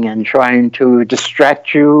playing and trying to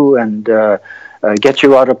distract you and get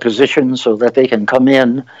you out of position so that they can come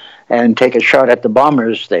in and take a shot at the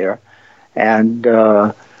bombers there. And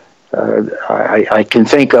I can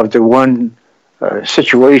think of the one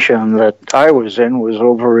situation that I was in was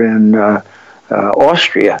over in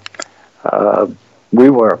Austria. We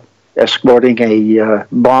were escorting a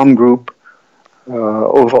bomb group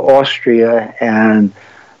over Austria, and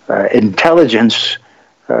intelligence,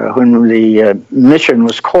 when the mission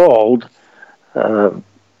was called,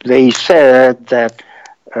 they said that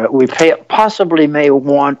we possibly may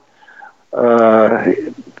want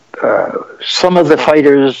some of the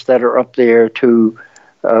fighters that are up there to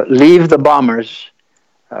leave the bombers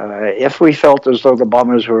if we felt as though the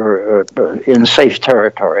bombers were in safe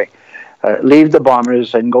territory. Leave the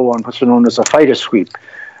bombers and go on what's known as a fighter sweep.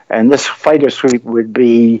 And this fighter sweep would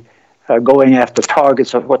be going after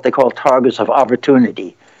targets of what they call targets of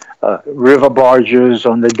opportunity. River barges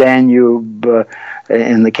on the Danube,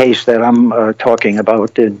 in the case that I'm talking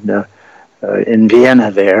about in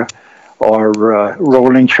Vienna there, or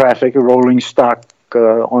rolling traffic, rolling stock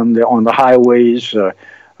on the highways,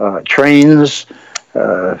 trains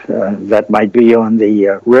that might be on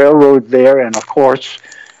the railroad there, and of course,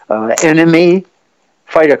 enemy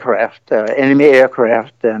fighter craft, enemy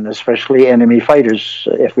aircraft, and especially enemy fighters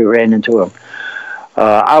if we ran into them.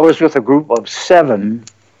 I was with a group of 7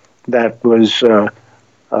 that was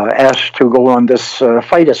asked to go on this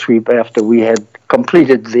fighter sweep after we had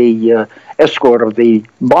completed the escort of the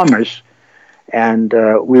bombers, and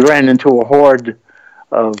we ran into a horde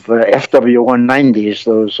of FW-190s,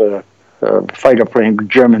 those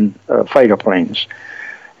German fighter planes,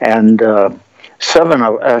 and of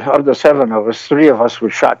the 7 of us, 3 of us were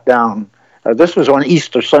shot down. This was on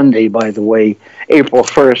Easter Sunday, by the way, April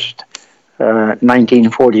 1st,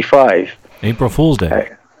 1945. April Fool's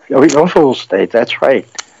Day. April Fool's Day, that's right.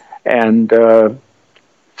 And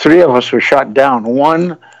 3 of us were shot down.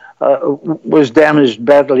 One was damaged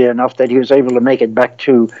badly enough that he was able to make it back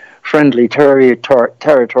to friendly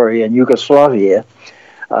territory in Yugoslavia.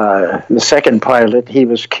 The second pilot, he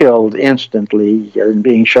was killed instantly in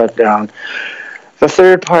being shot down. The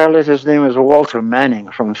third pilot, his name is Walter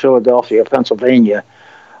Manning from Philadelphia, Pennsylvania.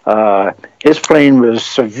 His plane was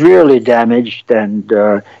severely damaged, and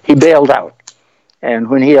he bailed out. And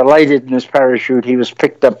when he alighted in his parachute, he was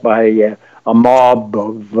picked up by a mob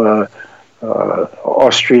of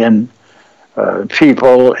Austrian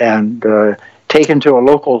people and taken to a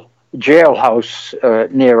local jailhouse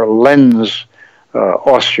near Linz,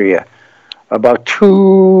 Austria. About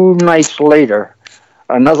 2 nights later,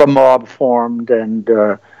 another mob formed and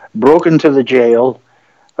broke into the jail,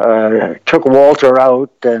 took Walter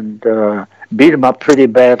out and beat him up pretty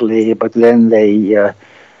badly, but then they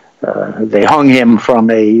hung him from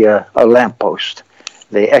a lamppost.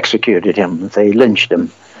 They executed him. They lynched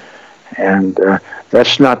him. And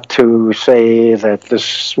that's not to say that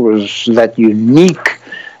this was that unique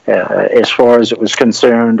as far as it was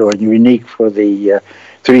concerned, or unique for the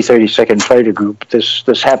 332nd Fighter Group.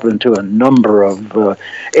 This happened to a number of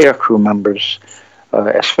aircrew members,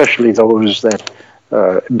 especially those that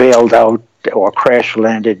bailed out or crash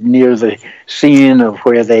landed near the scene of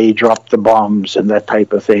where they dropped the bombs and that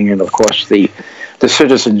type of thing. And of course, the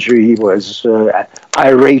citizenry was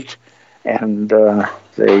irate, and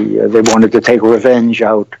they wanted to take revenge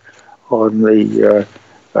out on the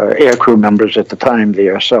aircrew members at the time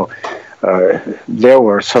there. So there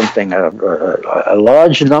were a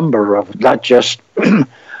large number of not just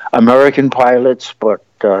American pilots, but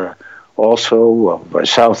also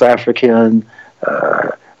South African,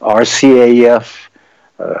 RCAF,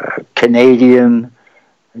 Canadian,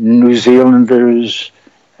 New Zealanders,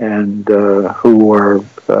 and who were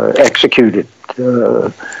executed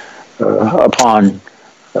upon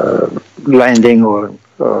landing or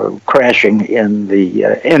crashing in the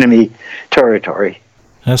enemy territory.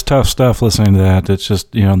 That's tough stuff, listening to that. It's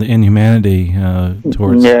just, the inhumanity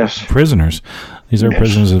towards prisoners. These are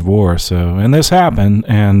prisoners of war. So, and this happened,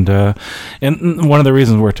 and one of the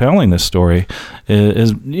reasons we're telling this story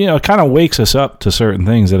is it kind of wakes us up to certain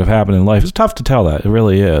things that have happened in life. It's tough to tell that, it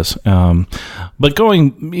really is. But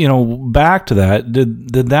going, back to that,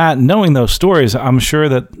 did that, knowing those stories, I'm sure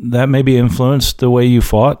that maybe influenced the way you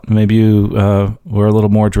fought. Maybe you were a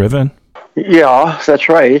little more driven. Yeah, that's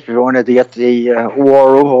right. We wanted to get the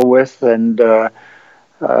war over with, and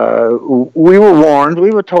we were warned.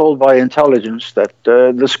 We were told by intelligence that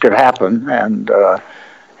this could happen, and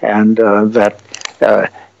that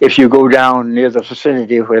if you go down near the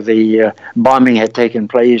vicinity where the bombing had taken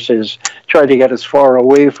place, is try to get as far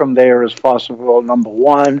away from there as possible, number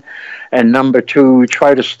one, and number two,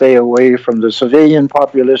 try to stay away from the civilian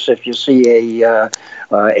populace. If you see a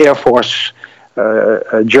Air Force,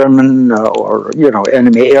 German or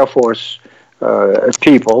enemy Air Force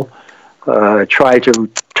people, try to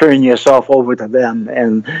turn yourself over to them,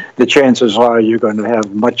 and the chances are you're going to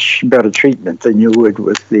have much better treatment than you would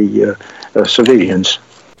with the civilians.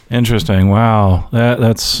 Interesting. Wow,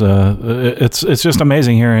 that's it's just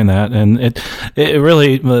amazing hearing that, and it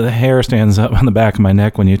really, the hair stands up on the back of my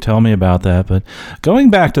neck when you tell me about that. But going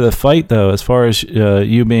back to the fight, though, as far as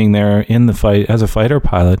you being there in the fight as a fighter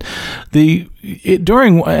pilot,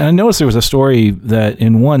 I noticed there was a story that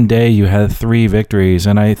in one day you had 3 victories,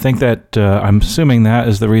 and I think that I'm assuming that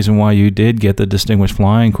is the reason why you did get the Distinguished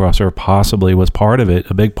Flying Cross, or possibly was part of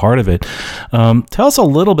it, a big part of it. Tell us a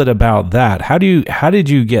little bit about that. How did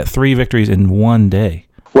you get 3 victories in one day?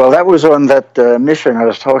 Well, that was on that mission I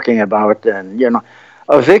was talking about, and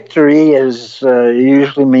a victory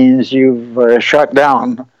usually means you've shot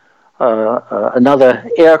down another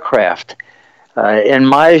aircraft. In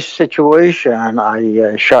my situation,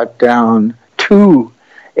 I shot down 2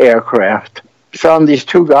 aircraft found these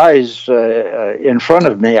two guys in front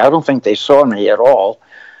of me. I don't think they saw me at all.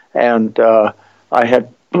 And I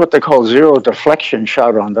had what they call zero deflection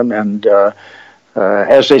shot on them. And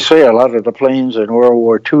as they say, a lot of the planes in World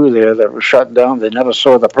War II there that were shot down, they never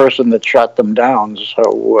saw the person that shot them down.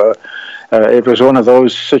 So it was one of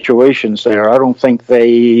those situations there. I don't think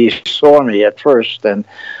they saw me at first. And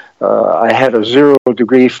I had a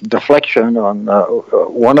 0-degree deflection on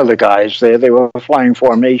one of the guys there. They were flying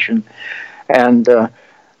formation. And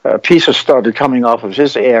pieces started coming off of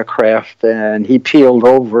his aircraft, and he peeled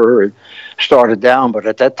over and started down. But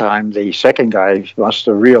at that time, the second guy must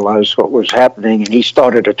have realized what was happening, and he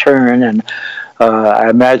started to turn. And I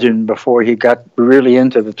imagine before he got really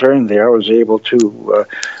into the turn there, I was able to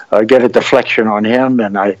get a deflection on him,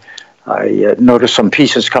 and I noticed some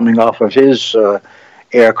pieces coming off of his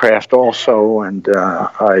aircraft also, and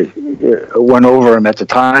I went over him at the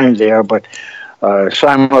time there, but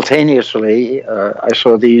simultaneously I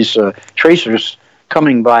saw these tracers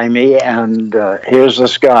coming by me, and here's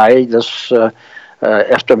this guy, this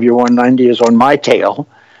FW-190 is on my tail,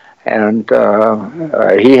 and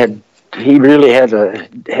he really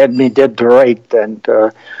had me dead to right, and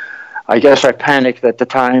I guess I panicked at the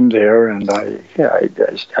time there, and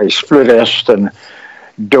I split-S and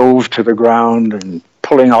dove to the ground and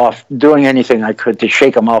doing anything I could to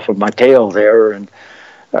shake him off of my tail there, and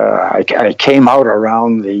I came out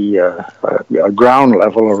around the ground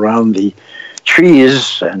level around the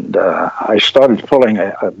trees, and I started pulling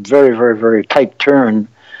a very, very, very tight turn,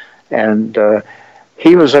 and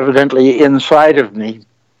he was evidently inside of me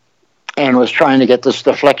and was trying to get this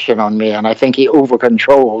deflection on me, and I think he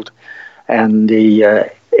over-controlled, and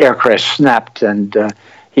the aircraft snapped, and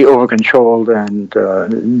he over-controlled and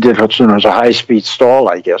did what's known as a high-speed stall,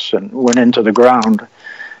 I guess, and went into the ground.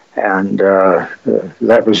 And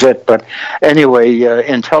that was it. But anyway,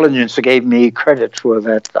 intelligence gave me credit for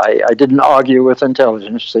that. I didn't argue with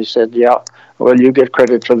intelligence. They said, yeah, well, you get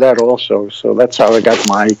credit for that also. So that's how I got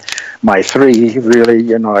my 3,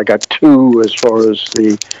 really. I got 2 as far as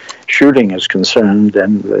the shooting is concerned,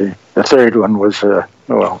 and the third one was, a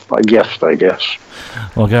gift, I guess.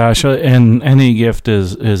 Well, gosh, and any gift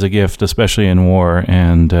is a gift, especially in war,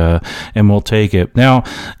 and we'll take it. Now,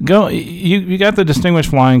 you got the Distinguished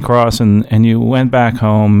Flying Cross, and you went back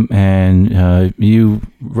home, and you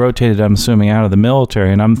rotated, I'm assuming, out of the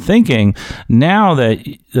military. And I'm thinking, now that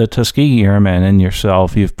the Tuskegee Airmen and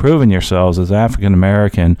yourself, you've proven yourselves as African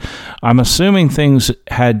American, I'm assuming things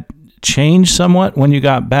had changed somewhat when you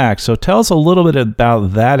got back. So tell us a little bit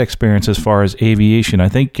about that experience as far as aviation. I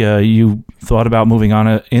think you thought about moving on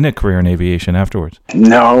in a career in aviation afterwards.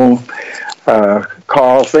 No,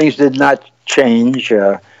 Carl, things did not change.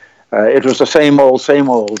 It was the same old.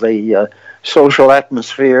 The social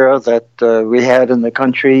atmosphere that we had in the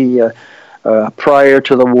country prior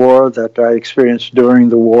to the war, that I experienced during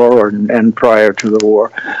the war and prior to the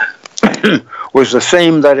war, was the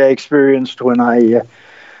same that I experienced when I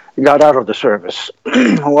got out of the service.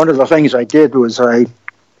 One of the things I did was I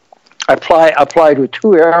applied with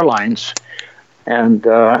 2 airlines, and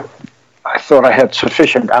I thought I had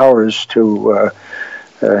sufficient hours to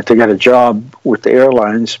get a job with the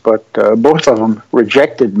airlines, but both of them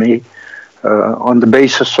rejected me on the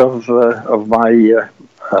basis of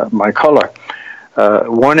my color.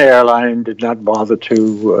 One airline did not bother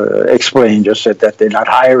to explain, just said that they're not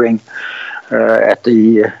hiring at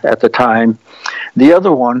the time. The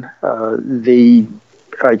other one,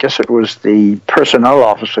 I guess it was the personnel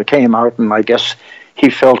officer came out, and I guess he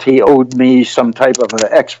felt he owed me some type of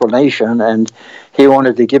an explanation, and he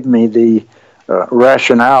wanted to give me the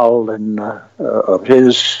rationale of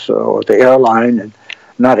his or the airline and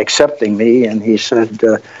not accepting me. And he said,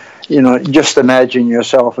 just imagine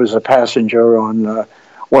yourself as a passenger on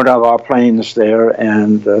one of our planes there,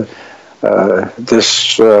 and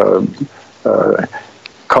this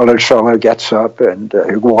colored fellow gets up and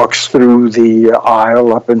he walks through the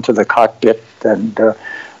aisle up into the cockpit and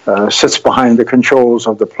sits behind the controls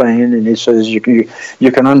of the plane, and he says, you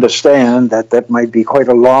can understand that might be quite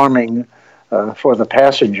alarming for the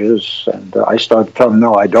passengers. And I started telling him,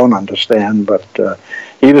 no, I don't understand, but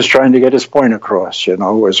he was trying to get his point across,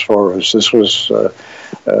 as far as this was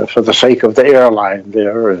for the sake of the airline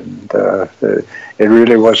there, and it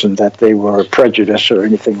really wasn't that they were prejudiced or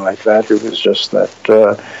anything like that. It was just that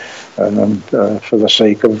for the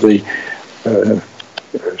sake of the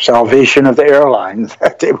salvation of the airline,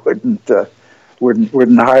 that they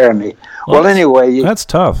wouldn't hire me. Well, anyway, that's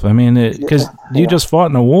tough. I mean, because you just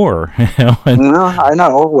fought in a war. No, I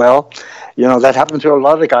know. Well, that happened to a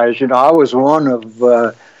lot of guys. I was one of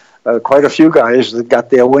quite a few guys that got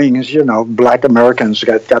their wings. Black Americans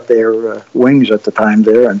got their wings at the time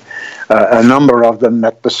there, and a number of them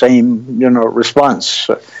met the same response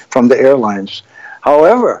from the airlines.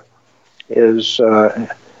 However,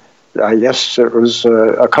 I guess it was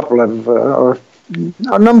a couple of or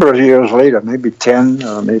a number of years later, maybe 10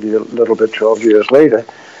 or maybe a little bit 12 years later,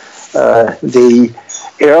 the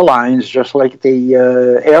airlines, just like the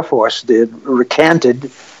Air Force did,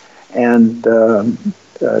 recanted and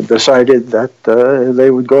decided that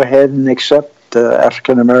they would go ahead and accept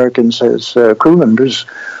African Americans as crew members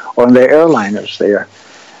on their airliners there.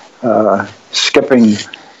 Skipping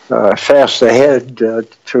fast ahead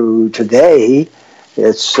to today,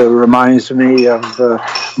 it reminds me of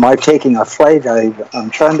my taking a flight. I'm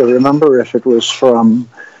trying to remember if it was from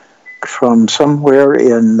somewhere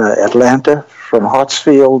in Atlanta, from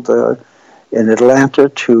Hartsfield in Atlanta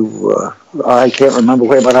to, I can't remember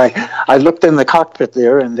where, but I looked in the cockpit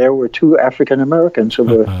there, and there were two African Americans who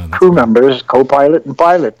were crew members, co-pilot and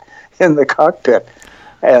pilot, in the cockpit.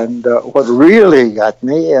 And what really got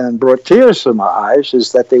me and brought tears to my eyes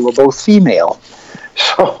is that they were both female.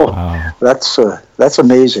 So that's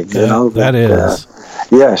amazing, That is.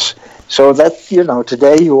 Yes. So that,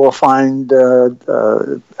 today you will find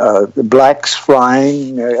the blacks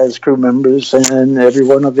flying as crew members in every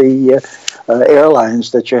one of the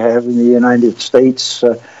airlines that you have in the United States,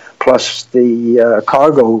 plus the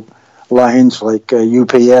cargo lines like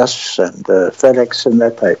UPS and FedEx and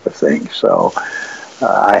that type of thing. So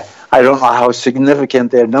I don't know how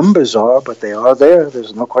significant their numbers are, but they are there.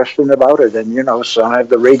 There's no question about it. And, some have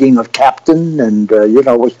the rating of captain and,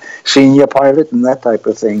 senior pilot and that type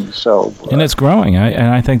of thing. So and it's growing.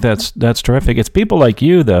 I think that's terrific. It's people like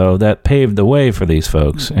you, though, that paved the way for these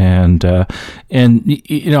folks. And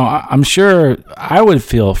I'm sure I would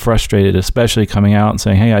feel frustrated, especially coming out and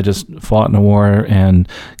saying, hey, I just fought in a war and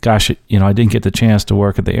gosh, I didn't get the chance to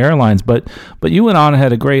work at the airlines. But you went on and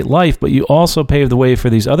had a great life, but you also paved the way for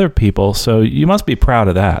these other people, so you must be proud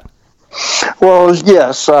of that. Well,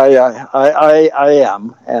 yes, I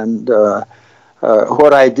am, and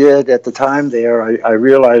what I did at the time there, I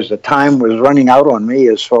realized that time was running out on me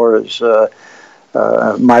as far as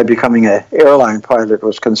my becoming an airline pilot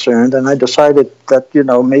was concerned, and I decided that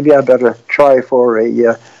maybe I better try for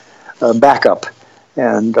a backup,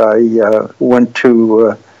 and I went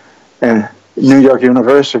to New York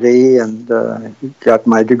University and got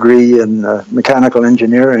my degree in mechanical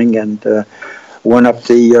engineering and went up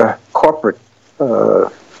the corporate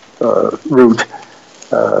route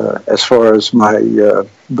as far as my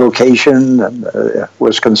vocation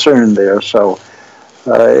was concerned there. So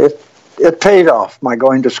it paid off, my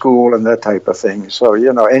going to school and that type of thing. So,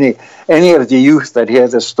 any of the youth that hear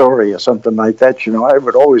this story or something like that, I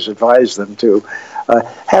would always advise them to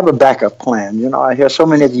have a backup plan. I hear so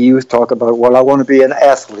many of the youth talk about, well, I want to be an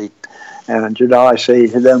athlete. And, I say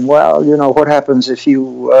to them, well, what happens if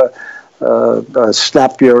you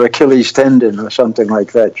snap your Achilles tendon or something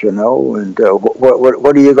like that, and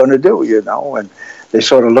what are you going to do, And they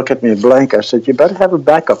sort of look at me blank. I said, you better have a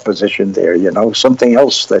backup position there, something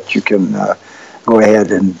else that you can go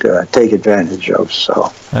ahead and take advantage of. So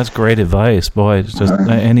that's great advice. Boy, it's just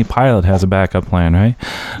any pilot has a backup plan, right?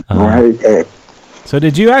 Right. So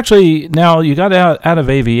did you actually, now you got out of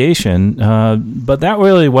aviation, but that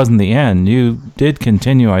really wasn't the end. You did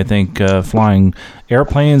continue, I think, flying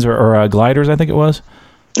airplanes or gliders, I think it was?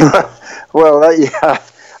 Well, yeah,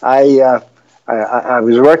 I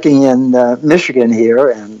was working in Michigan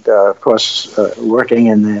here, and of course working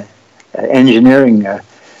in the engineering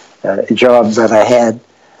job that I had.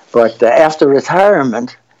 But after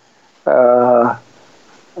retirement,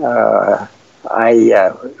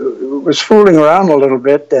 I was fooling around a little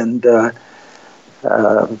bit, and the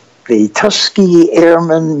Tuskegee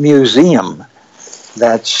Airmen Museum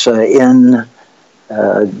that's in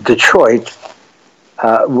Detroit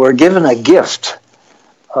were given a gift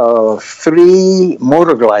of 3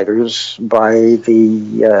 motor gliders by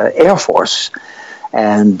the Air Force.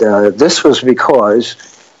 And this was because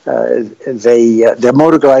their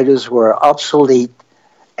motor gliders were obsolete,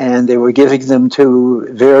 and they were giving them to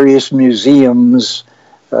various museums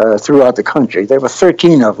throughout the country. There were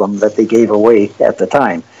 13 of them that they gave away at the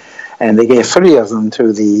time, and they gave 3 of them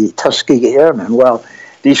to the Tuskegee Airmen. Well,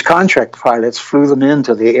 these contract pilots flew them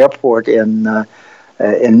into the airport in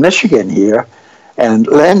Michigan here and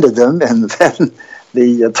landed them, and then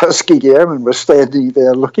the Tuskegee Airmen were standing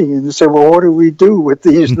there looking and said, well, what do we do with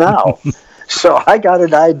these now? So I got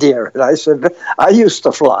an idea, and I said, I used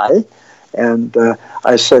to fly. And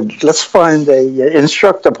I said, let's find a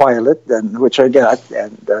instructor pilot, which I got.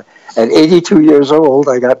 And at 82 years old,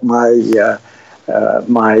 I got my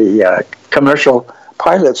my commercial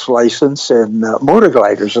pilot's license in motor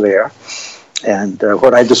gliders there. And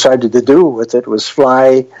what I decided to do with it was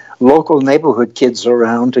fly local neighborhood kids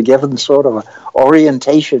around to give them sort of an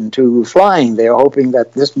orientation to flying. They're hoping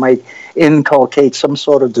that this might inculcate some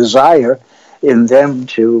sort of desire in them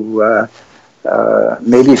to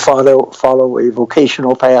maybe follow a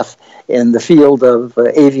vocational path in the field of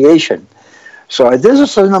aviation. So I did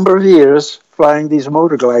this a number of years, flying these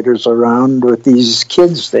motor gliders around with these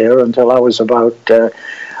kids there until I was about,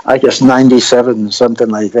 I guess, 97, something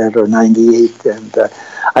like that, or 98. And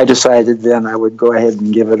I decided then I would go ahead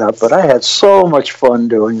and give it up. But I had so much fun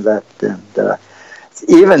doing that. And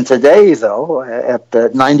even today, though,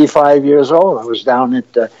 at 95 years old, I was down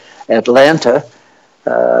at Atlanta,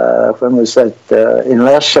 when was that? In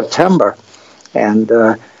last September. And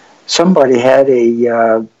somebody had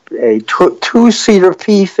a two-seater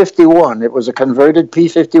P-51. It was a converted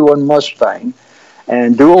P-51 Mustang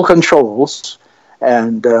and dual controls.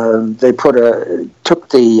 And they took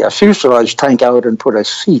the fuselage tank out and put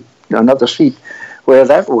another seat where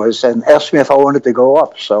that was, and asked me if I wanted to go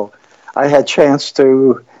up. So I had a chance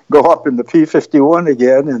to go up in the P-51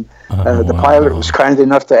 again, and the pilot was kind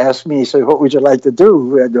enough to ask me, he said, what would you like to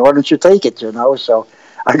do? And why don't you take it, So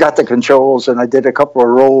I got the controls, and I did a couple of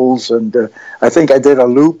rolls, and I think I did a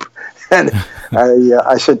loop. And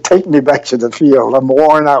I said, take me back to the field. I'm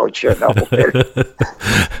worn out,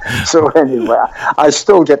 So anyway, I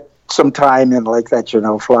still get some time in like that,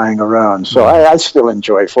 flying around. So I still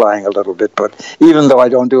enjoy flying a little bit. But even though I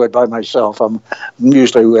don't do it by myself, I'm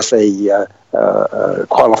usually with a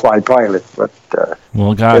qualified pilot. But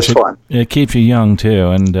well, gosh, it's fun. It keeps you young too,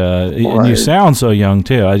 and you sound so young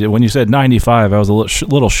too. When you said 95, I was a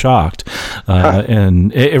little shocked,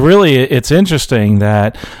 and it's interesting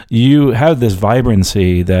that you have this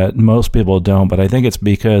vibrancy that most people don't. But I think it's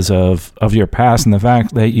because of your past and the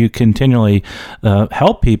fact that you continually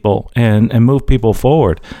help people and move people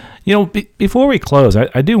forward. Before we close,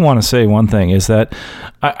 I do want to say one thing is that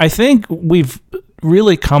I think we've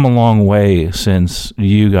really come a long way since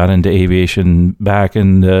you got into aviation back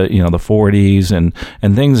in the 40s,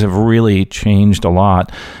 and things have really changed a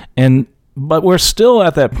lot. But we're still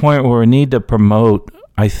at that point where we need to promote,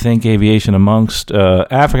 I think, aviation amongst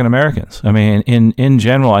African Americans. I mean, in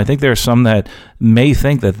general, I think there's some that may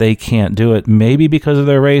think that they can't do it, maybe because of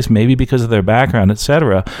their race, maybe because of their background,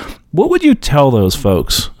 etc. What would you tell those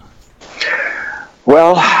folks?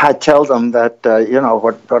 Well, I tell them that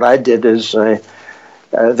what I did is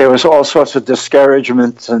there was all sorts of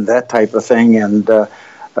discouragements and that type of thing, and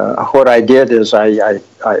what I did is I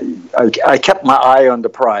kept my eye on the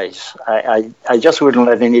prize. I just wouldn't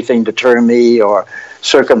let anything deter me, or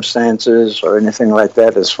circumstances or anything like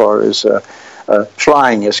that, as far as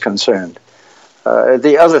flying is concerned.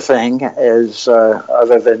 The other thing is,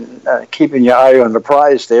 other than keeping your eye on the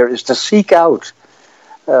prize, there is to seek out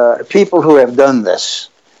people who have done this.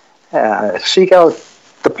 Seek out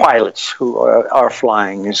the pilots who are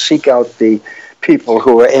flying, and seek out the people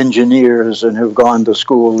who are engineers and who've gone to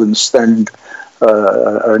school and spend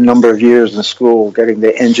a number of years in school getting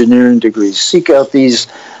their engineering degrees. Seek out these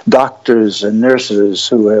doctors and nurses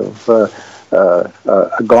who have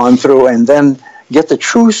gone through, and then get the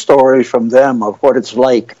true story from them of what it's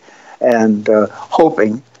like, and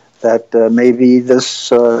hoping that maybe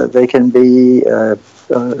they can be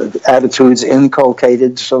attitudes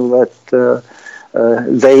inculcated so that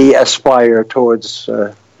they aspire towards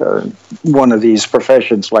one of these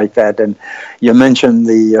professions like that. And you mentioned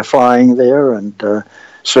the flying there, and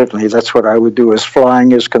certainly that's what I would do as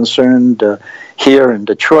flying is concerned here in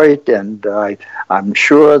Detroit, and I'm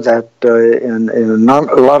sure that in a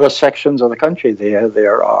lot of sections of the country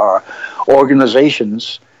there are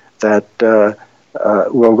organizations that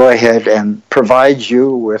will go ahead and provide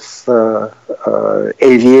you with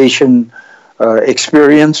aviation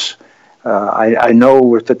experience. I know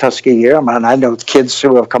with the Tuskegee Airmen, I know kids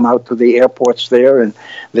who have come out to the airports there, and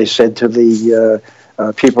they said to the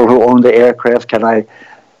people who own the aircraft, "Can I,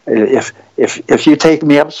 if you take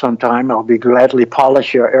me up sometime, I'll be gladly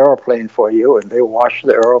polish your airplane for you." And they wash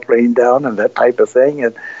the airplane down and that type of thing.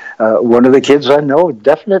 And one of the kids I know,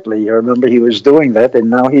 definitely, I remember he was doing that,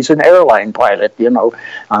 and now he's an airline pilot.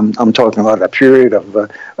 I'm talking about a period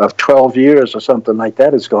of 12 years or something like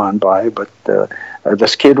that has gone by, but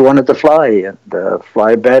this kid wanted to fly, and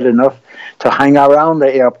fly bad enough to hang around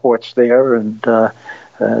the airports there, and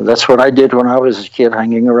that's what I did when I was a kid,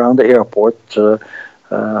 hanging around the airport,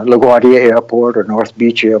 LaGuardia Airport or North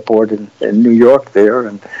Beach Airport in New York there,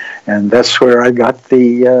 and that's where I got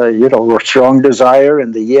the strong desire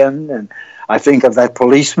and the yen. And I think of that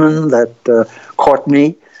policeman that caught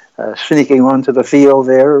me sneaking onto the field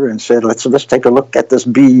there and said, let's take a look at this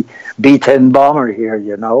B-10 bomber here,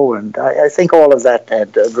 and I think all of that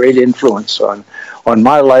had a great influence on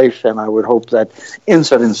my life, and I would hope that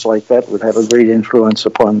incidents like that would have a great influence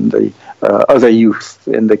upon the other youth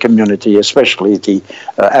in the community, especially the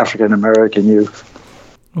African-American youth.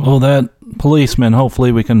 Well, that policeman,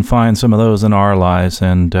 hopefully we can find some of those in our lives,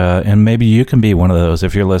 and maybe you can be one of those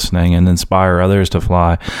if you're listening and inspire others to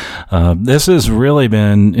fly. This has really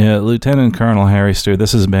been, Lieutenant Colonel Harry Stewart,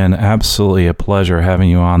 this has been absolutely a pleasure having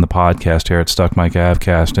you on the podcast here at Stuck Mike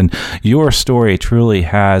Avcast, and your story truly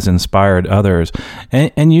has inspired others,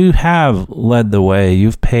 and you have led the way.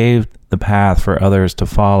 You've paved the path for others to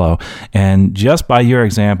follow. And just by your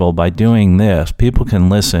example, by doing this, people can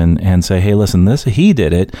listen and say, hey, listen, he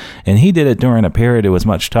did it, and he did it during a period it was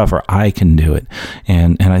much tougher. I can do it.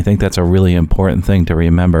 And I think that's a really important thing to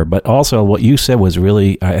remember. But also what you said was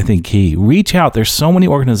really, I think, key. Reach out. There's so many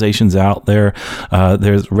organizations out there.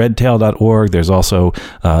 There's redtail.org. There's also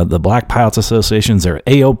the Black Pilots Associations. There's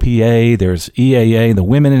AOPA. There's EAA, the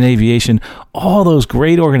Women in Aviation, all those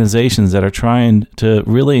great organizations that are trying to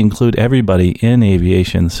really include everybody in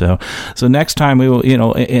aviation. So next time we will,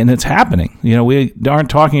 and it's happening. We aren't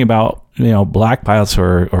talking about, black pilots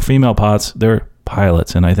or female pilots. They're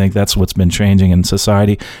pilots, and I think that's what's been changing in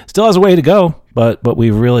society. Still has a way to go, but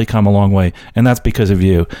we've really come a long way, and that's because of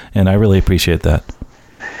you, and I really appreciate that.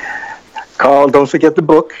 Carl, don't forget the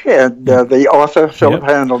book and the author, Philip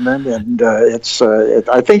Handelman, and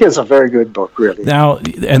I think it's a very good book, really. Now,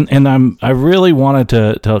 and I really wanted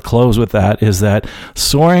to close with that, is that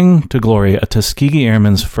Soaring to Glory, a Tuskegee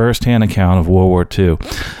Airman's firsthand account of World War II.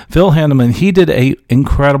 Phil Handelman, he did an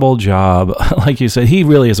incredible job. Like you said, he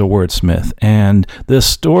really is a wordsmith, and the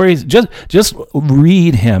stories, just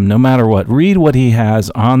read him, no matter what. Read what he has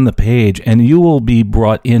on the page, and you will be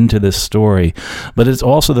brought into this story. But it's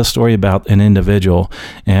also the story about an individual,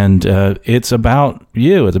 and it's about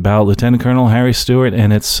you. It's about Lieutenant Colonel Harry Stewart,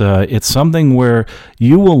 and it's something where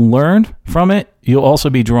you will learn from it. You'll also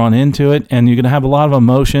be drawn into it, and you're going to have a lot of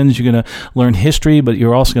emotions. You're going to learn history, but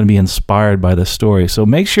you're also going to be inspired by the story. So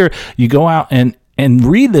make sure you go out and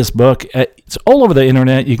read this book. It's all over the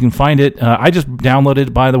internet. You can find it. I just downloaded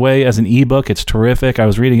it, by the way, as an ebook. It's terrific. I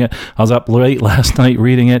was reading it. I was up late last night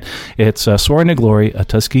reading it. It's Soaring to Glory, a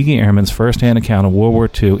Tuskegee Airman's firsthand account of World War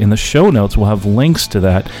II. In the show notes, we'll have links to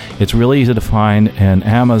that. It's really easy to find, and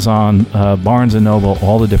Amazon, Barnes & Noble,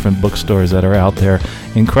 all the different bookstores that are out there.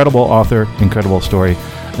 Incredible author, incredible story.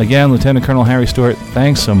 Again, Lieutenant Colonel Harry Stewart,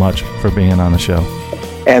 thanks so much for being on the show.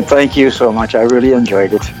 And thank you so much. I really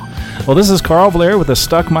enjoyed it. Well, this is Carl Blair with the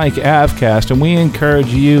Stuck Mike Avcast, and we encourage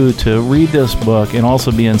you to read this book and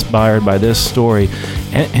also be inspired by this story,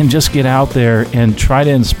 and just get out there and try to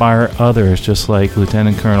inspire others, just like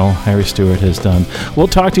Lieutenant Colonel Harry Stewart has done. We'll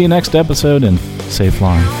talk to you next episode, and safe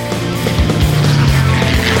flying.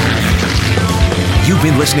 You've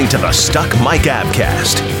been listening to the Stuck Mike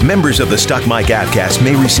Avcast. Members of the Stuck Mike Avcast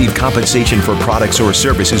may receive compensation for products or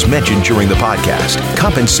services mentioned during the podcast.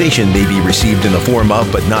 Compensation may be received in the form of,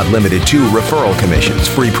 but not limited to, referral commissions,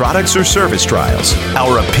 free products, or service trials.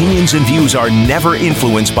 Our opinions and views are never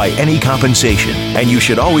influenced by any compensation, and you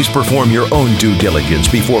should always perform your own due diligence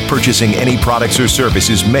before purchasing any products or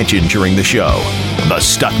services mentioned during the show. The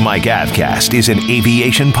Stuck Mike Avcast is an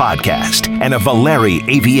aviation podcast and a Valeri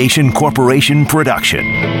Aviation Corporation production.